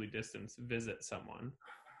socially distance visit someone.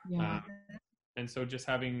 Yeah. And so just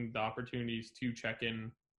having the opportunities to check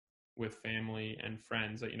in with family and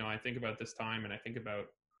friends, you know, I think about this time and I think about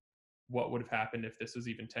what would have happened if this was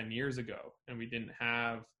even 10 years ago and we didn't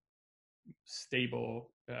have stable,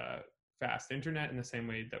 fast internet in the same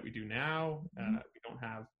way that we do now. We don't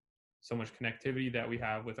have so much connectivity that we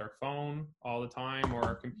have with our phone all the time or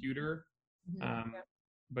our computer.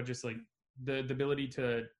 But just like the ability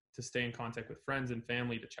to stay in contact with friends and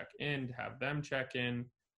family, to check in, to have them check in,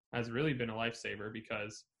 has really been a lifesaver,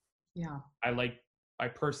 because I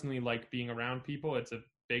personally like being around people. It's a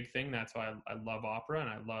big thing. That's why I love opera, and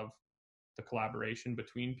I love the collaboration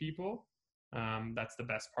between people. That's the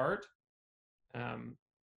best part.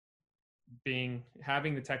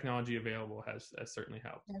 Having the technology available has certainly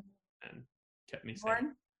helped and kept me sane.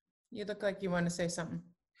 Lauren, you look like you want to say something.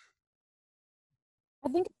 I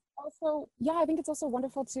think it's also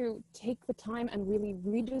wonderful to take the time and really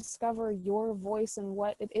rediscover your voice and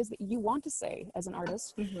what it is that you want to say as an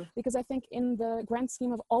artist. Because I think in the grand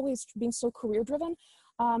scheme of always being so career driven,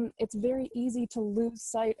 it's very easy to lose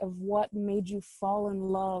sight of what made you fall in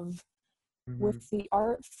love with the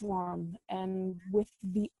art form and with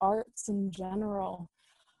the arts in general.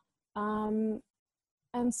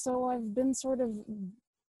 And so I've been sort of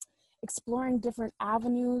exploring different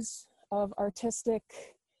avenues of artistic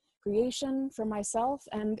creation for myself,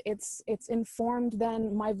 and it's informed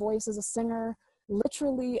then my voice as a singer,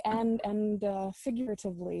 literally and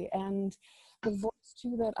figuratively, and the voice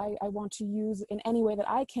too that I want to use in any way that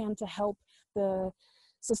I can to help the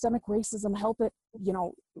systemic racism, help it, you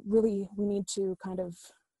know, really we need to kind of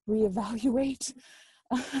reevaluate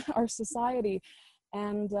our society.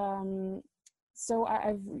 And so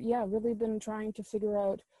I've really been trying to figure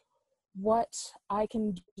out what I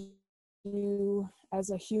can do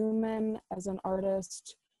as a human, as an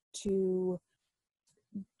artist, to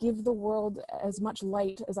give the world as much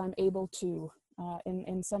light as I'm able to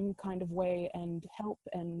in some kind of way, and help,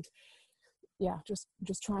 and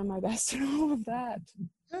just trying my best and all of that.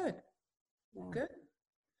 Good.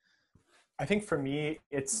 I think for me,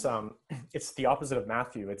 it's the opposite of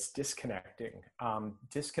Matthew. It's disconnecting,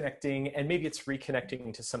 and maybe it's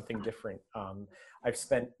reconnecting to something different. I've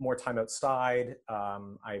spent more time outside.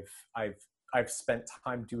 I've spent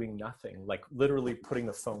time doing nothing, like literally putting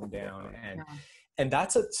the phone down, and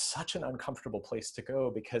that's such an uncomfortable place to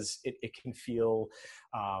go, because it can feel,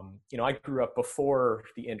 you know, I grew up before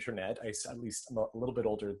the internet. At least I'm a little bit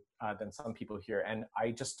older than some people here, and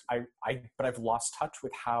but I've lost touch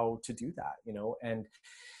with how to do that, you know, and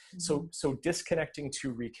so disconnecting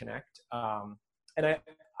to reconnect. And I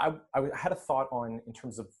had a thought in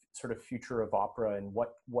terms of sort of future of opera and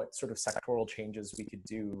what sort of sectoral changes we could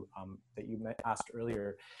do that you asked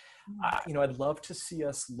earlier. You know, I'd love to see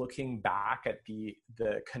us looking back at the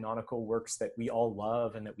canonical works that we all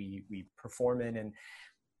love and that we perform in,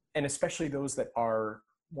 and especially those that are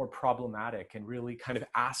more problematic, and really kind of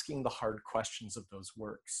asking the hard questions of those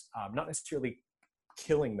works, not necessarily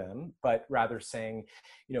killing them, but rather saying,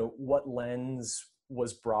 you know, what lens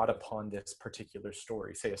was brought upon this particular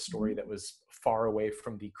story, say a story that was far away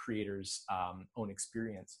from the creator's own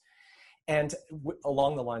experience. And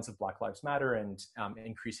along the lines of Black Lives Matter and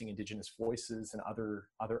increasing Indigenous voices and other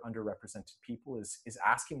underrepresented people, is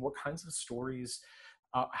asking what kinds of stories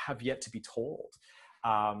have yet to be told.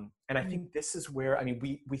 And I think this is where, I mean,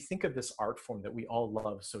 we think of this art form that we all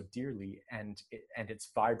love so dearly, and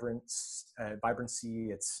its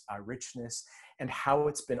vibrancy, its richness, and how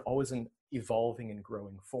it's been always an evolving and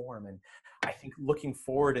growing form. And I think looking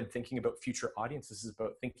forward and thinking about future audiences is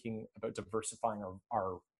about thinking about diversifying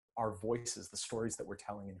our voices, the stories that we're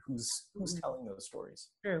telling, and who's telling those stories.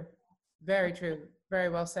 True. Very true. Very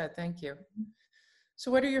well said. Thank you.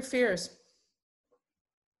 So what are your fears?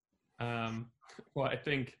 Well, I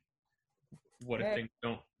think, what if things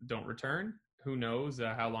don't return? Who knows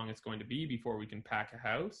how long it's going to be before we can pack a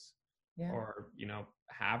house, or, you know,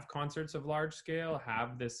 have concerts of large scale,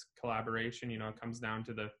 have this collaboration. You know, it comes down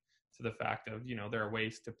to the fact of, you know, there are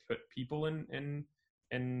ways to put people in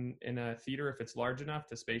a theater if it's large enough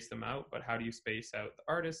to space them out, but how do you space out the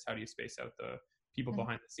artists? How do you space out the people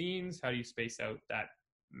behind the scenes? How do you space out that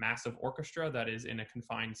massive orchestra that is in a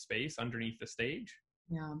confined space underneath the stage?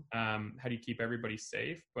 How do you keep everybody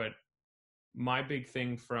safe? But my big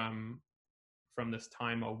thing from this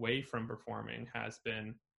time away from performing has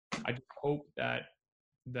been, I just hope that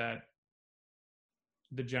that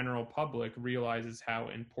the general public realizes how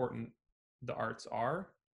important the arts are.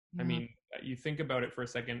 I mean, you think about it for a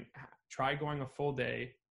second, try going a full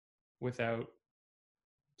day without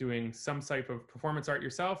doing some type of performance art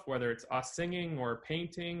yourself, whether it's us singing or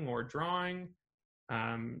painting or drawing,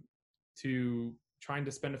 to trying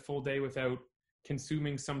to spend a full day without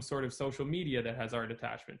consuming some sort of social media that has art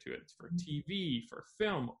attachment to it. It's for TV, for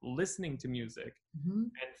film, listening to music.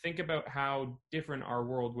 And think about how different our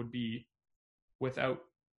world would be without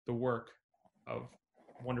the work of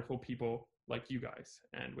wonderful people like you guys,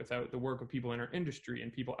 and without the work of people in our industry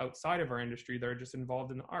and people outside of our industry that are just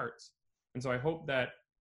involved in the arts. And so I hope that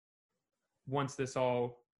once this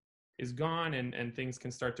all is gone and things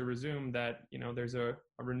can start to resume, that, you know, there's a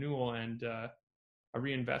renewal and a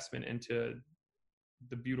reinvestment into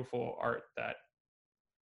the beautiful art that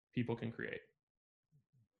people can create.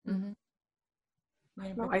 Mm-hmm.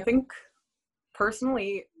 No, I think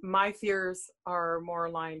personally, my fears are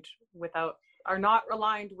not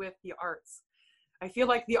aligned with the arts. I feel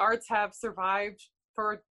like the arts have survived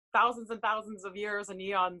for thousands and thousands of years and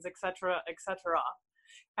eons, etc., etc.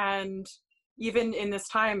 And even in this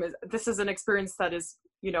time, this is an experience that is,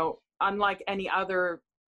 you know, unlike any other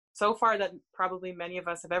so far that probably many of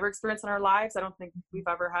us have ever experienced in our lives. I don't think we've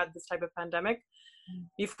ever had this type of pandemic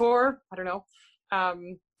before. I don't know.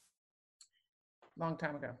 Long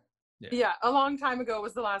time ago. Yeah, a long time ago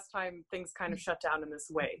was the last time things kind of shut down in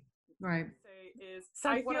this way. Right.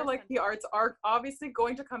 I feel like the arts are obviously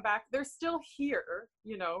going to come back. They're still here,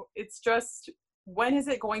 you know. It's just, when is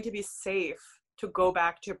it going to be safe to go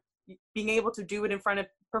back to being able to do it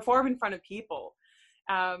perform in front of people?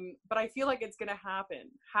 But I feel like it's going to happen.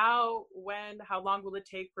 How, when, how long will it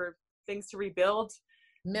take for things to rebuild?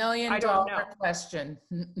 $1 million question.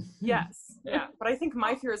 Yes, yeah. But I think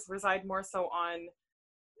my fears reside more so on,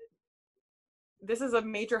 this is a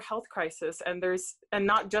major health crisis, and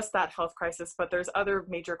not just that health crisis, but there's other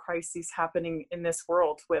major crises happening in this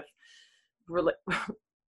world with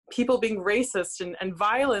people being racist and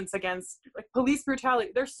violence against, like, police brutality.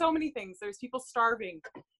 There's so many things. There's people starving.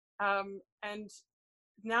 And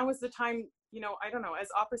now is the time, you know, I don't know, as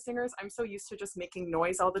opera singers, I'm so used to just making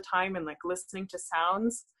noise all the time and like listening to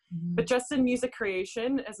sounds. But just in music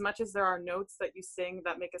creation, as much as there are notes that you sing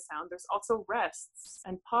that make a sound, there's also rests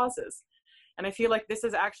and pauses. And I feel like this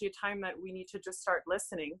is actually a time that we need to just start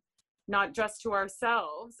listening, not just to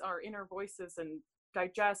ourselves, our inner voices, and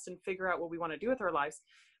digest and figure out what we want to do with our lives,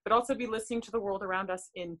 but also be listening to the world around us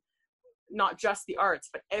in not just the arts,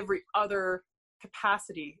 but every other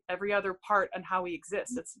capacity, every other part, and how we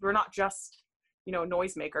exist. We're not just, you know,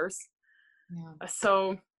 noisemakers. Yeah.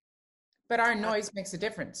 But our noise makes a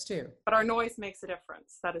difference too. But our noise makes a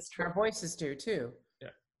difference. That is true. Our voices do too. Yeah.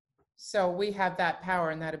 So we have that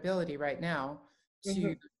power and that ability right now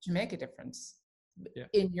to make a difference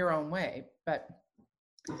in your own way. But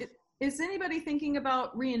is anybody thinking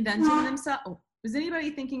about reinventing themselves? Is anybody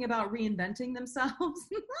thinking about reinventing themselves?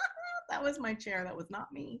 That was my chair. That was not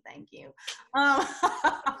me. Thank you.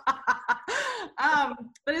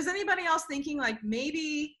 But is anybody else thinking, like,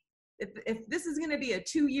 maybe if this is going to be a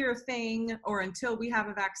 2-year thing, or until we have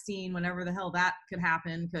a vaccine, whenever the hell that could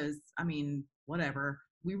happen, because, I mean, whatever.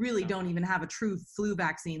 We really don't even have a true flu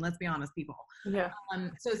vaccine. Let's be honest, people. Yeah.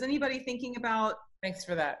 So is anybody thinking about? Thanks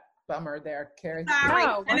for that bummer there, Carrie. Sorry.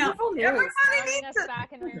 No, wonderful news.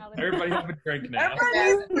 Everybody have a drink now.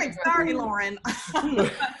 Sorry, Lauren.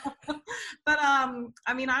 But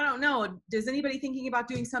I mean, I don't know. Is anybody thinking about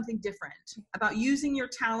doing something different? About using your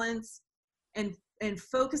talents and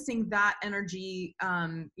focusing that energy?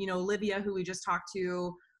 You know, Olivia, who we just talked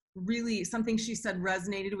to, really something she said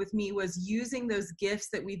resonated with me, was using those gifts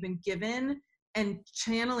that we've been given and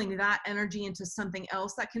channeling that energy into something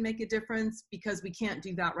else that can make a difference, because we can't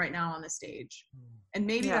do that right now on the stage. And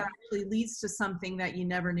maybe that actually leads to something that you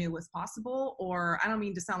never knew was possible. Or, I don't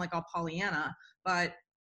mean to sound like all Pollyanna, but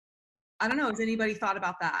I don't know. Has anybody thought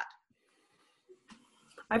about that?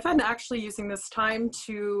 I've been actually using this time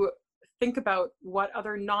to think about what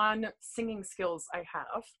other non-singing skills I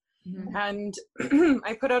have. And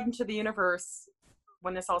I put out into the universe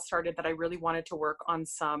when this all started that I really wanted to work on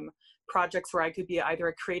some projects where I could be either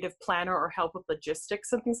a creative planner or help with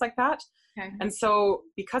logistics and things like that. Okay. And so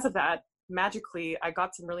because of that, magically, I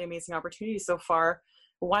got some really amazing opportunities so far.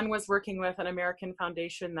 One was working with an American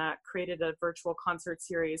foundation that created a virtual concert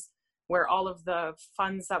series where all of the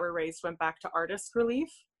funds that were raised went back to artist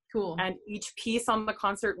relief. Cool. And each piece on the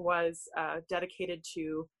concert was dedicated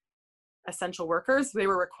to essential workers. They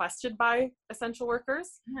were requested by essential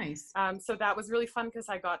workers. Nice. So that was really fun because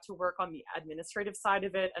I got to work on the administrative side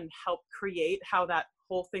of it and help create how that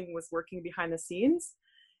whole thing was working behind the scenes.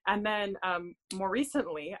 And then more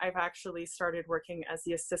recently, I've actually started working as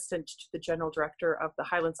the assistant to the general director of the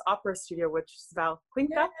Highlands Opera Studio, which is Val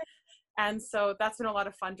Quinca. And so that's been a lot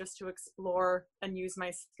of fun just to explore and use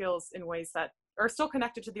my skills in ways that are still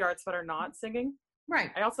connected to the arts but are not singing.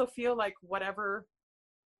 Right. I also feel like whatever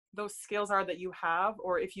those skills are that you have,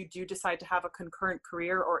 or if you do decide to have a concurrent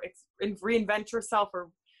career or reinvent yourself or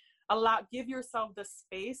give yourself the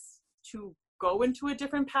space to go into a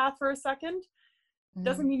different path for a second,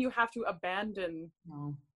 doesn't mean you have to abandon.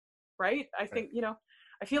 No. Right? I think, you know,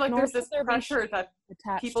 I feel like Nor there's this should there be pressure shame that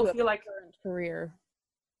attached people to a feel like current career.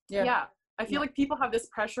 yeah, I feel like people have this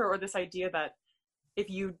pressure or this idea that if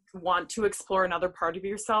you want to explore another part of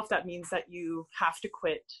yourself, that means that you have to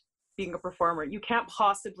quit being a performer. You can't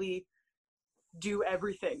possibly do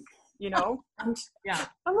everything, you know? And Yeah.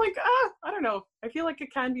 I'm like, I don't know. I feel like it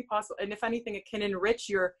can be possible. And if anything, it can enrich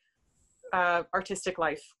your artistic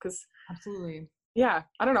life. Because Absolutely. yeah,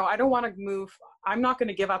 I don't know. I don't want to move. I'm not going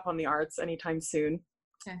to give up on the arts anytime soon.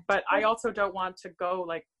 Okay. But I also don't want to go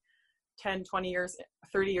like 10, 20 years,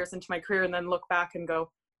 30 years into my career and then look back and go,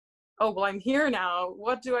 oh, well, I'm here now.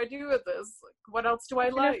 What do I do with this? Like, what else do I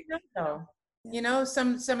like? You know,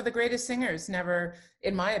 some of the greatest singers never,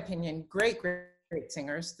 in my opinion, great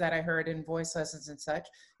singers that I heard in voice lessons and such,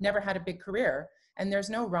 never had a big career. And there's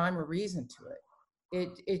no rhyme or reason to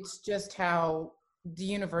it. It's just how the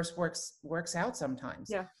universe works out sometimes.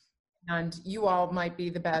 Yeah. And you all might be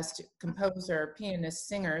the best composer, pianist,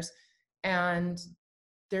 singers, and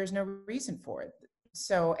there's no reason for it.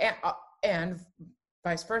 So, and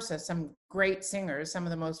vice versa, some great singers, some of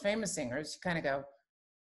the most famous singers, you kind of go,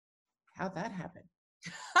 how'd that happen?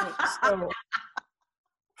 So,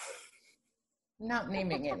 not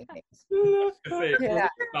naming anything. Say, Yeah. what are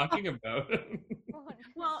you talking about?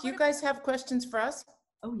 Well, Do you guys have questions for us?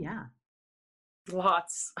 oh yeah.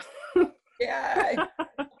 Lots. Yeah.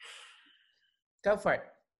 Go for it.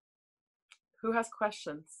 Who has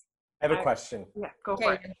questions? I have a question. Yeah, go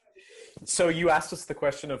for it. So you asked us the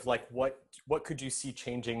question of like, what could you see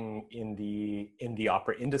changing in the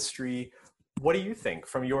opera industry? What do you think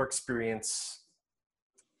from your experience?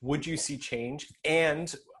 Would you see change?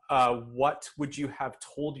 And what would you have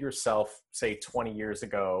told yourself, say 20 years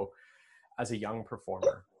ago as a young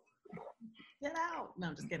performer? Get out. No,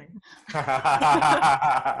 I'm just kidding. You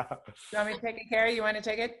want me to take it, Carrie? You want to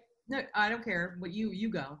take it? No, I don't care. But you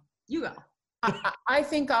go. You go. I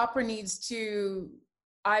think opera needs to,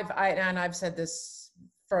 I've said this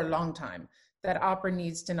for a long time, that opera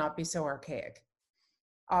needs to not be so archaic.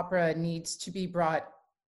 Opera needs to be brought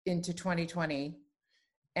into 2020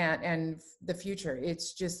 and the future.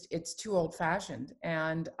 It's too old fashioned.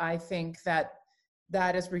 And I think that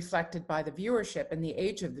is reflected by the viewership and the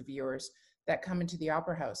age of the viewers that come into the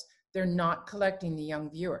opera house. They're not collecting the young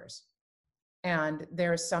viewers. And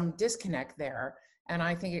there's some disconnect there. And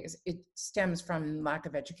I think it stems from lack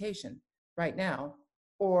of education right now,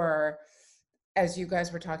 or as you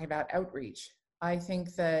guys were talking about, outreach. I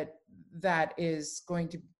think that is going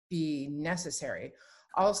to be necessary.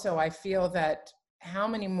 Also, I feel that how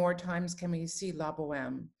many more times can we see La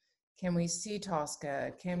Boheme? Can we see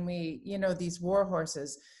Tosca? Can we, these war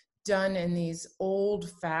horses done in these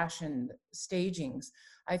old-fashioned stagings?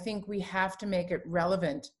 I think we have to make it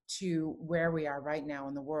relevant to where we are right now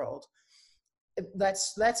in the world.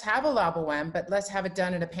 Let's have a La Boheme, but let's have it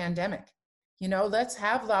done in a pandemic. Let's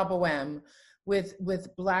have La Boheme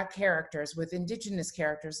with Black characters, with Indigenous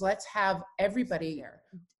characters. Let's have everybody here.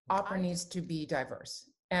 Opera needs to be diverse.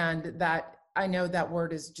 And that, I know that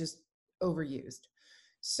word is just overused.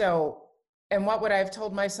 So, and what would I have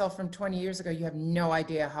told myself from 20 years ago? You have no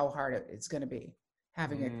idea how hard it's going to be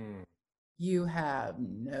having it. You have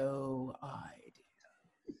no idea.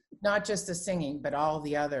 Not just the singing, but all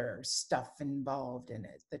the other stuff involved in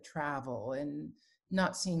it, the travel and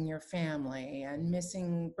not seeing your family and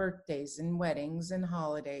missing birthdays and weddings and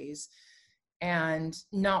holidays and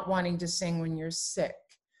not wanting to sing when you're sick.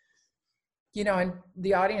 And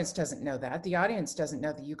the audience doesn't know that. The audience doesn't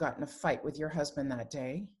know that you got in a fight with your husband that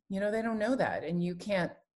day. They don't know that. And you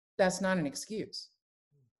can't, that's not an excuse,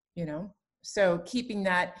 So keeping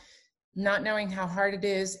that, not knowing how hard it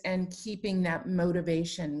is and keeping that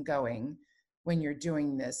motivation going when you're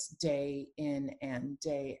doing this day in and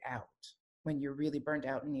day out, when you're really burnt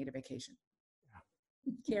out and need a vacation.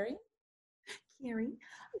 Carrie?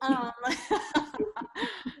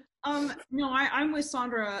 No, I'm with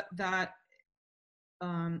Sandra that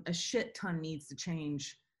a shit ton needs to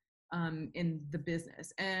change in the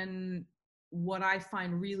business. And what I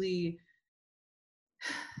find really,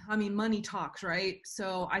 money talks, right?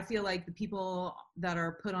 So I feel like the people that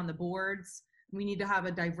are put on the boards, we need to have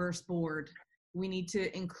a diverse board We need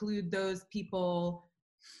to include those people.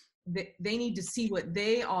 They need to see what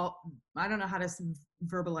they all, I don't know how to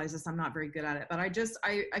verbalize this. I'm not very good at it, but I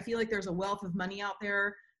feel like there's a wealth of money out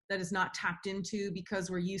there that is not tapped into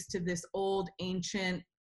because we're used to this old ancient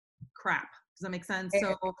crap. Does that make sense?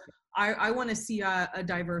 So I want to see a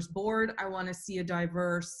diverse board. I want to see a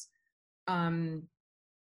diverse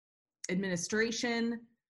administration,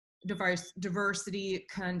 diversity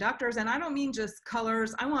conductors. And I don't mean just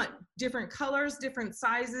colors. I want different colors, different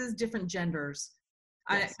sizes, different genders.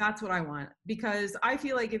 Yes. That's what I want, because I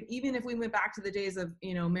feel like even if we went back to the days of,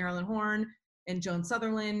 Marilyn Horne and Joan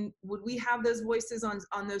Sutherland, would we have those voices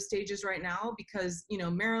on those stages right now? Because,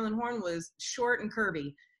 Marilyn Horne was short and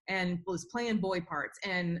curvy and was playing boy parts.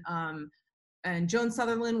 And Joan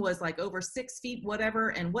Sutherland was like over 6 feet, whatever.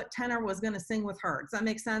 And what tenor was going to sing with her? Does that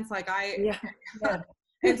make sense? Like yeah.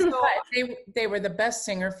 And so they were the best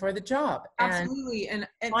singer for the job. Absolutely. And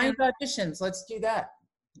blind auditions, let's do that.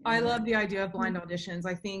 I love the idea of blind auditions.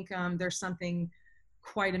 I think there's something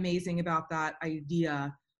quite amazing about that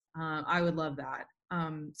idea. I would love that.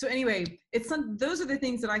 So anyway, those are the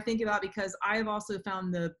things that I think about, because I have also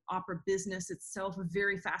found the opera business itself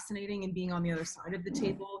very fascinating, and being on the other side of the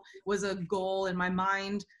table was a goal in my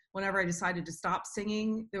mind. Whenever I decided to stop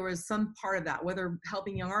singing, there was some part of that, whether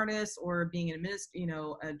helping young artists or being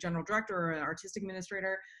a general director or an artistic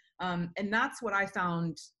administrator. And that's what I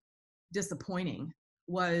found disappointing,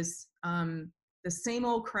 was the same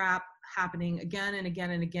old crap happening again and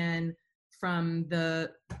again and again from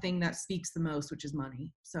the thing that speaks the most, which is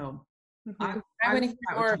money. So I want to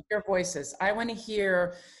hear more of your voices. I want to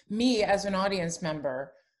hear me as an audience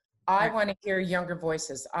member. I want to hear younger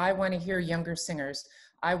voices. I want to hear younger singers.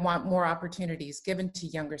 I want more opportunities given to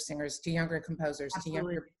younger singers, to younger composers, to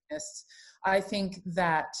younger pianists. I think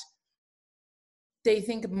that they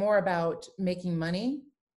think more about making money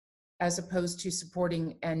as opposed to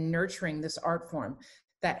supporting and nurturing this art form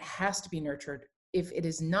that has to be nurtured. If it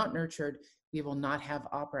is not nurtured, we will not have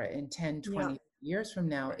opera in 10, 20 years from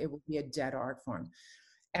now. It will be a dead art form.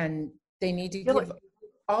 And they need to give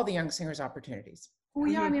all the young singers opportunities.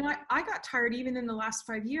 Well, yeah, I mean, I got tired even in the last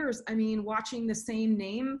 5 years. I mean, watching the same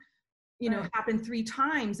name, happen 3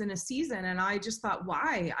 times in a season. And I just thought,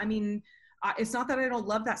 why? I mean, it's not that I don't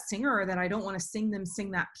love that singer or that I don't want to sing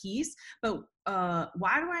that piece, but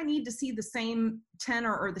why do I need to see the same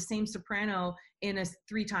tenor or the same soprano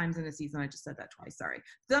 3 times in a season? I just said that twice. Sorry.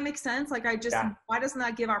 Does that make sense? Like, why doesn't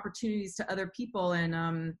that give opportunities to other people? And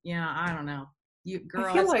I don't know. You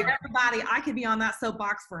girls, everybody, I could be on that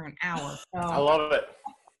soapbox for an hour. So. I love it.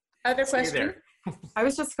 Other questions? I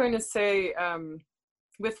was just going to say,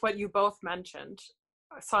 with what you both mentioned,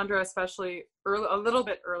 Sandra especially a little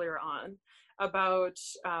bit earlier on, about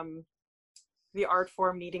the art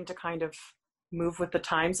form needing to kind of move with the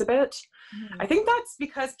times a bit. I think that's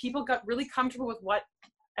because people got really comfortable with what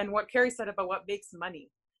Carrie said about what makes money.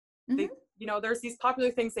 They, there's these popular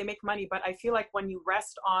things, they make money, but I feel like when you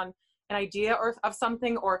rest on an idea of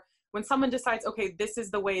something, or when someone decides, okay, this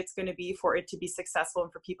is the way it's going to be for it to be successful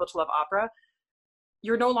and for people to love opera,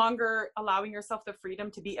 you're no longer allowing yourself the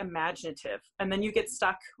freedom to be imaginative. And then you get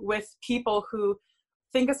stuck with people who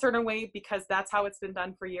think a certain way because that's how it's been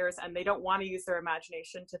done for years, and they don't want to use their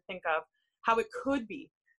imagination to think of how it could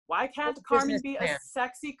be. Why can't Carmen be a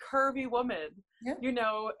sexy, curvy woman? Yeah.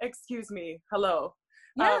 Excuse me, hello.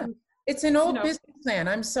 Yeah. It's an old business plan.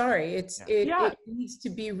 I'm sorry. It needs to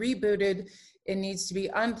be rebooted. It needs to be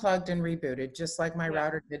unplugged and rebooted, just like my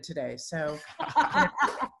router did today. So I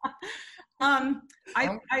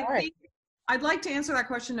think I'd like to answer that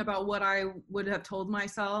question about what I would have told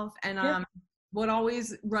myself. And what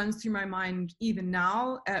always runs through my mind, even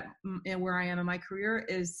now and where I am in my career,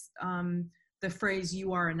 is the phrase,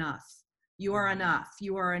 you are enough. You are enough.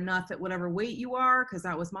 You are enough at whatever weight you are, because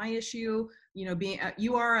that was my issue.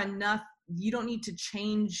 You are enough. You don't need to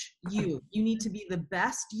change you. You need to be the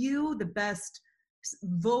best you, the best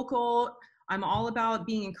vocal. I'm all about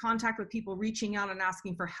being in contact with people, reaching out and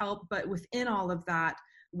asking for help. But within all of that,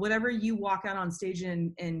 whatever you walk out on stage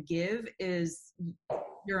and give is,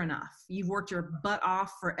 you're enough. You've worked your butt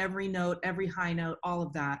off for every note, every high note, all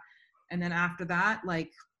of that. And then after that,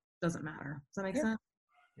 doesn't matter. Does that make sense?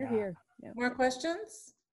 You're here. Yeah. More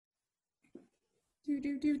questions?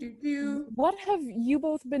 What have you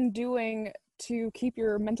both been doing to keep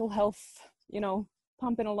your mental health,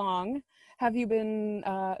 pumping along? Have you been,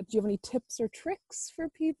 do you have any tips or tricks for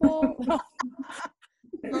people?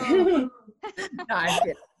 No, I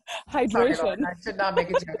didn't. Hydration. Sorry, I should not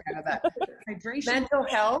make a joke out of that. Hydration. Mental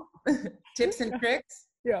health, tips and tricks.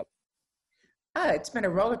 Yep. It's been a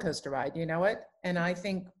roller coaster ride, you know it? And I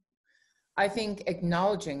think I think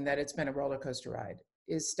acknowledging that it's been a roller coaster ride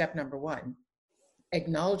is step number one.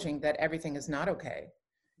 Acknowledging that everything is not okay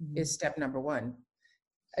is step number one.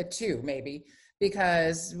 Two, maybe,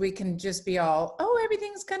 because we can just be all, oh,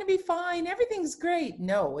 everything's going to be fine. Everything's great.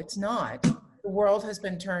 No, it's not. The world has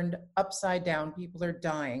been turned upside down. People are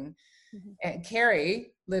dying. And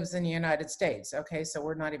Carrie lives in the United States. Okay, so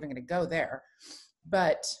we're not even going to go there.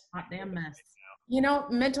 But hot damn mess. You know,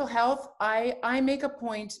 mental health, I make a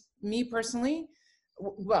point, me personally,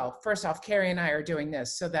 well, first off, Carrie and I are doing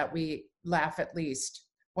this so that we laugh at least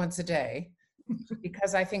once a day,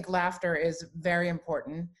 because I think laughter is very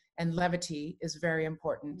important and levity is very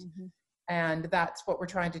important. And that's what we're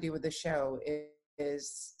trying to do with the show,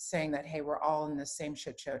 is saying that, hey, we're all in the same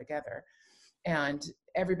shit show together. And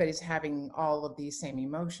everybody's having all of these same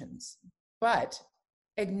emotions. But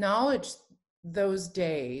acknowledge those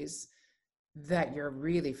days that you're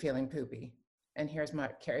really feeling poopy. And here's my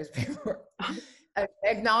Carrie's paper.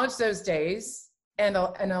 Acknowledge those days and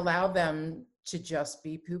allow them to just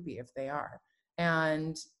be poopy if they are.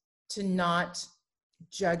 And to not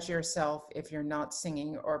judge yourself if you're not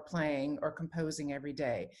singing or playing or composing every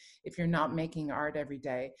day, if you're not making art every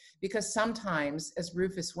day. Because sometimes, as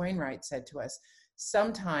Rufus Wainwright said to us,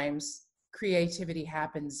 sometimes creativity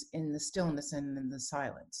happens in the stillness and in the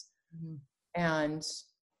silence. And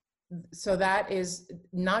so that is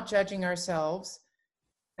not judging ourselves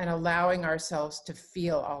and allowing ourselves to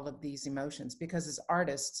feel all of these emotions, because as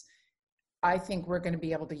artists, I think we're going to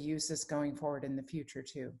be able to use this going forward in the future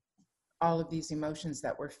too. All of these emotions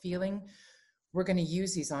that we're feeling, we're going to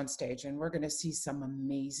use these on stage, and we're going to see some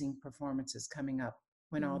amazing performances coming up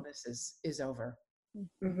when all this is over.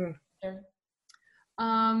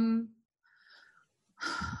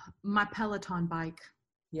 My Peloton bike.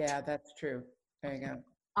 Yeah, that's true. There you go.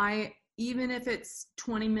 Even if it's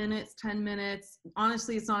 20 minutes, 10 minutes,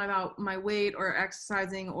 honestly, it's not about my weight or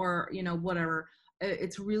exercising or, you know, whatever.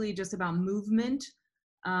 It's really just about movement.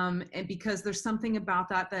 And because there's something about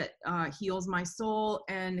that heals my soul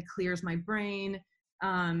and clears my brain.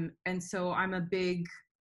 And so I'm a big,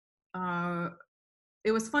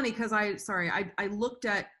 it was funny because I looked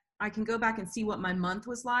at, I can go back and see what my month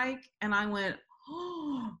was like. And I went,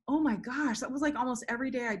 oh my gosh, that was like almost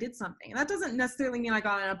every day I did something. And that doesn't necessarily mean I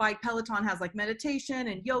got on a bike. Peloton has like meditation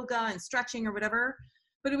and yoga and stretching or whatever,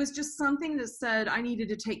 but it was just something that said I needed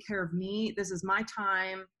to take care of me. This is my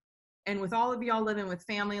time. And with all of y'all living with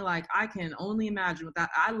family, like I can only imagine with that.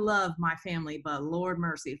 I love my family, but Lord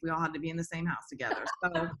mercy, if we all had to be in the same house together.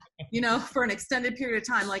 So, you know, for an extended period of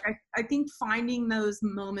time, like I think finding those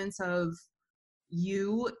moments of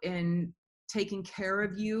you and taking care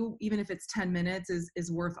of you, even if it's 10 minutes,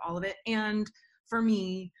 is worth all of it. And for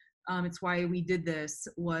me, it's why we did this,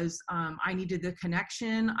 was I needed the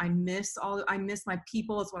connection. I miss my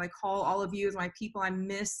people. It's what I call all of you as my people. I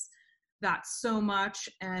miss that so much.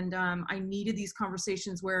 And I needed these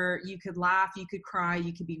conversations where you could laugh, you could cry,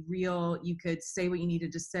 you could be real, you could say what you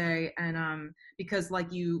needed to say. And because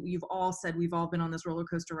like you've all said, we've all been on this roller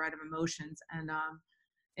coaster ride of emotions.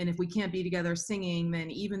 And if we can't be together singing, then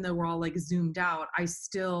even though we're all like zoomed out,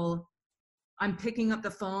 I'm picking up the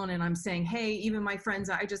phone and I'm saying, hey, even my friends,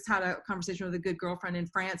 I just had a conversation with a good girlfriend in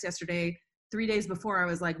France yesterday. 3 days before, I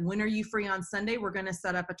was like, when are you free on Sunday? We're going to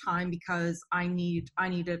set up a time because I need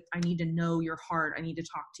to know your heart. I need to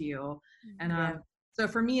talk to you. And so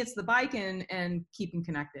for me, it's the bike and keeping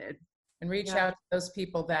connected. And reach out to those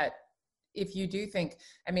people that, if you do think,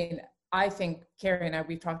 I mean, I think Carrie and I,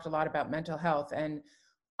 we've talked a lot about mental health, and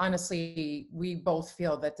honestly, we both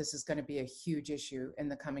feel that this is going to be a huge issue in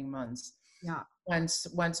the coming months. Yeah.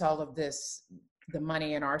 Once all of this, the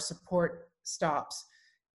money and our support stops,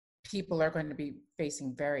 people are going to be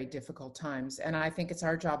facing very difficult times. And I think it's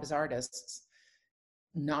our job as artists,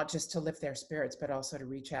 not just to lift their spirits, but also to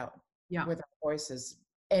reach out with our voices,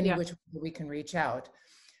 which way we can reach out.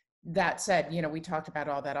 That said, you know, we talked about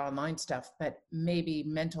all that online stuff, but maybe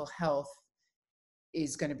mental health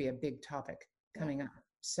is going to be a big topic coming up.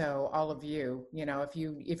 So all of you, you know,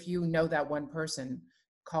 if you know that one person,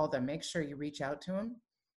 call them, make sure you reach out to them,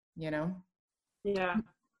 you know? Yeah.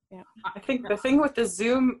 I think the thing with the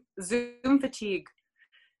Zoom fatigue,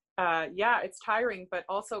 it's tiring, but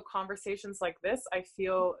also conversations like this, I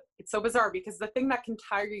feel it's so bizarre because the thing that can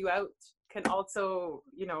tire you out can also,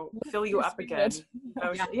 you know, fill you up again.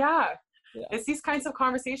 It's these kinds of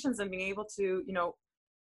conversations and being able to, you know,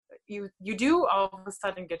 you do all of a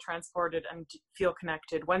sudden get transported and feel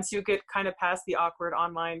connected once you get kind of past the awkward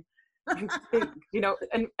online thing, you know,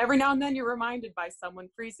 and every now and then you're reminded by someone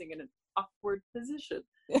freezing in an awkward position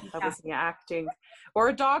of listening, acting, or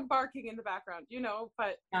a dog barking in the background, you know,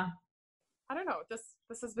 but I don't know, this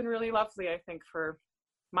has been really lovely, I think, for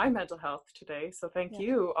my mental health today. So thank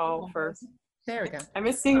you all for. There we go. I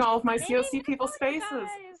miss seeing all of my COC people's faces.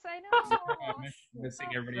 I know. I'm missing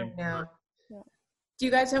everybody. I know. Do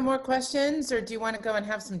you guys have more questions, or do you want to go and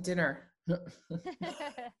have some dinner? I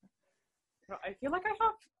feel like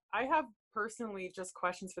I have personally just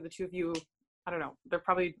questions for the two of you. I don't know. They're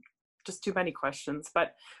probably just too many questions,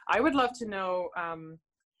 but I would love to know,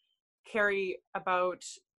 Carrie, about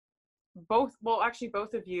both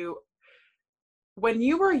of you, when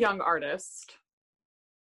you were a young artist,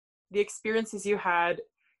 the experiences you had,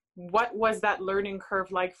 what was that learning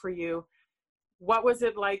curve like for you? What was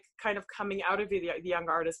it like kind of coming out of the young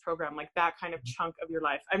artist program, like that kind of chunk of your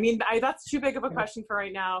life? I mean, that's too big of a question for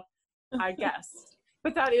right now, I guess.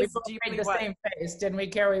 But that is deeply the same face, didn't we,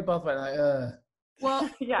 Carrie? We both went like, Well,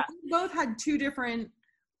 yeah. We both had two different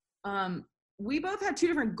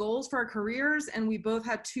goals for our careers, and we both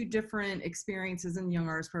had two different experiences in young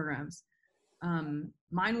artist programs.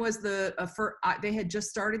 Mine was they had just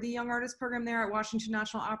started the young artist program there at Washington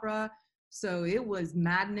National Opera. So it was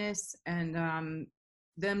madness, and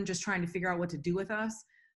them just trying to figure out what to do with us.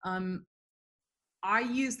 I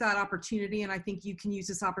used that opportunity, and I think you can use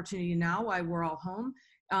this opportunity now while we're all home,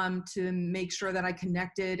 to make sure that I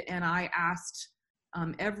connected, and I asked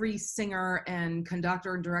every singer and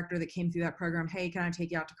conductor and director that came through that program, hey, can I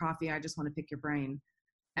take you out to coffee? I just want to pick your brain.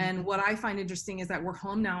 And what I find interesting is that we're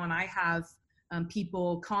home now, and I have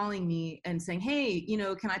people calling me and saying, hey,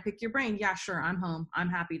 can I pick your brain? Yeah, sure, I'm home. I'm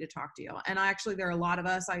happy to talk to you. And there are a lot of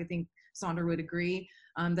us, I think Sandra would agree,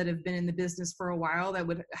 that have been in the business for a while that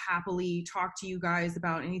would happily talk to you guys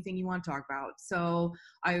about anything you want to talk about. So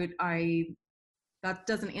that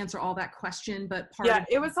doesn't answer all that question, but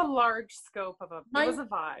it was a large scope of it was a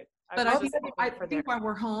vibe. But I think while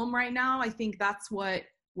we're home right now, I think that's what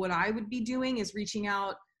I would be doing, is reaching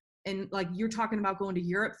out. And like you're talking about going to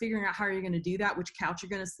Europe, figuring out how you're going to do that, which couch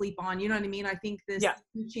you're going to sleep on. You know what I mean? I think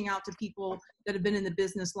reaching out to people that have been in the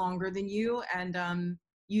business longer than you, and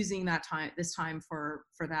using this time for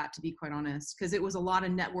that, to be quite honest, because it was a lot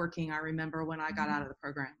of networking. I remember when I got out of the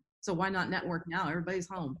program. So why not network now? Everybody's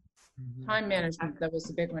home. Time management, that was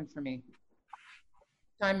the big one for me.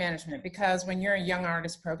 Time management, because when you're a young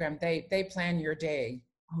artist program, they plan your day.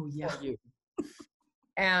 Oh yeah. For you.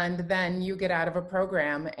 And then you get out of a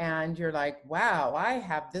program and you're like, wow, I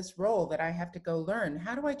have this role that I have to go learn.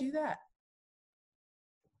 How do I do that?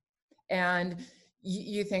 And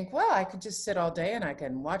you think, well, I could just sit all day and I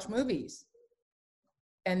can watch movies.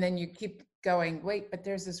 And then you keep going, wait, but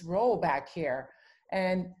there's this role back here.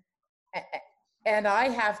 And I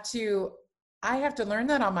have to learn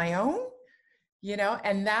that on my own,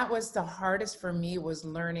 and that was the hardest for me, was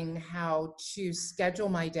learning how to schedule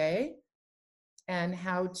my day and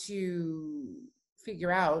how to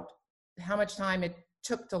figure out how much time it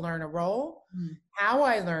took to learn a role, how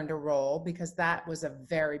I learned a role, because that was a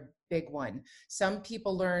very big one. Some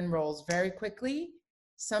people learn roles very quickly.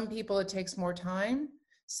 Some people it takes more time.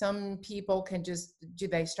 Some people can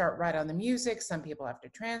they start right on the music. Some people have to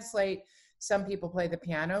translate. Some people play the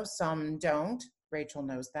piano, some don't. Rachel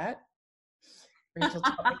knows that.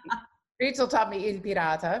 Rachel taught me Il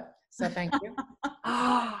Pirata, so thank you.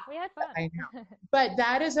 We had fun. I know. But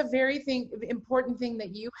that is a very important thing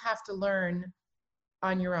that you have to learn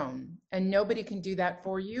on your own, and nobody can do that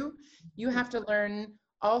for you. You have to learn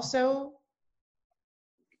also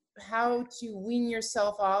how to wean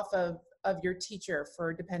yourself off of your teacher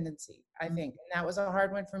for dependency, I think. And that was a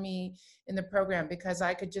hard one for me in the program, because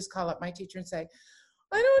I could just call up my teacher and say,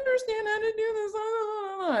 I don't understand how to do this.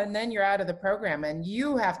 And then you're out of the program and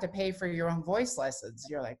you have to pay for your own voice lessons.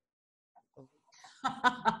 You're like,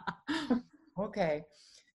 okay.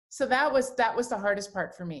 So that was the hardest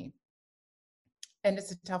part for me. And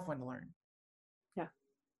it's a tough one to learn. Yeah.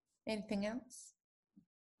 Anything else?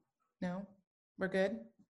 No? We're good?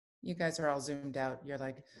 You guys are all zoomed out. You're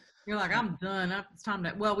like, I'm done. It's time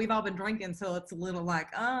to, well, we've all been drinking, so it's a little like,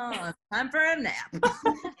 oh, it's time for a nap.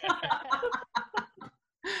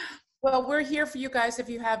 Well, we're here for you guys. If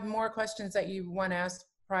you have more questions that you want to ask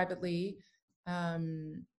privately,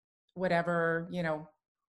 whatever,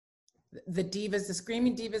 the divas, the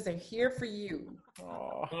screaming divas, are here for you.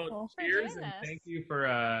 Well, cheers, and thank you for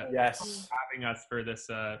having us for this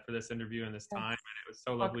interview and this time. And it was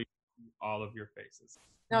so lovely to see all of your faces.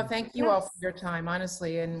 No, thank you all for your time,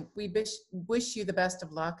 honestly, and we wish you the best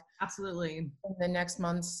of luck. Absolutely. In the next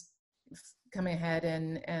months coming ahead,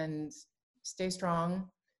 and stay strong.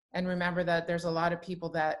 And remember that there's a lot of people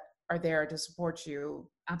that are there to support you.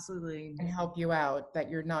 Absolutely. And help you out, that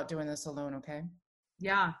you're not doing this alone, okay?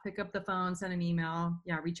 Yeah, pick up the phone, send an email.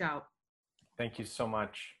 Yeah, reach out. Thank you so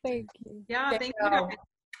much. Thank you. Yeah, thank you. go. Guys.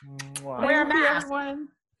 Mwah. Wear a Thank you, mask. everyone.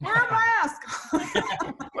 Wear a mask.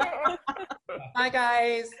 Bye,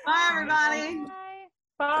 guys. Bye, everybody. Bye.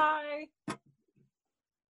 Bye.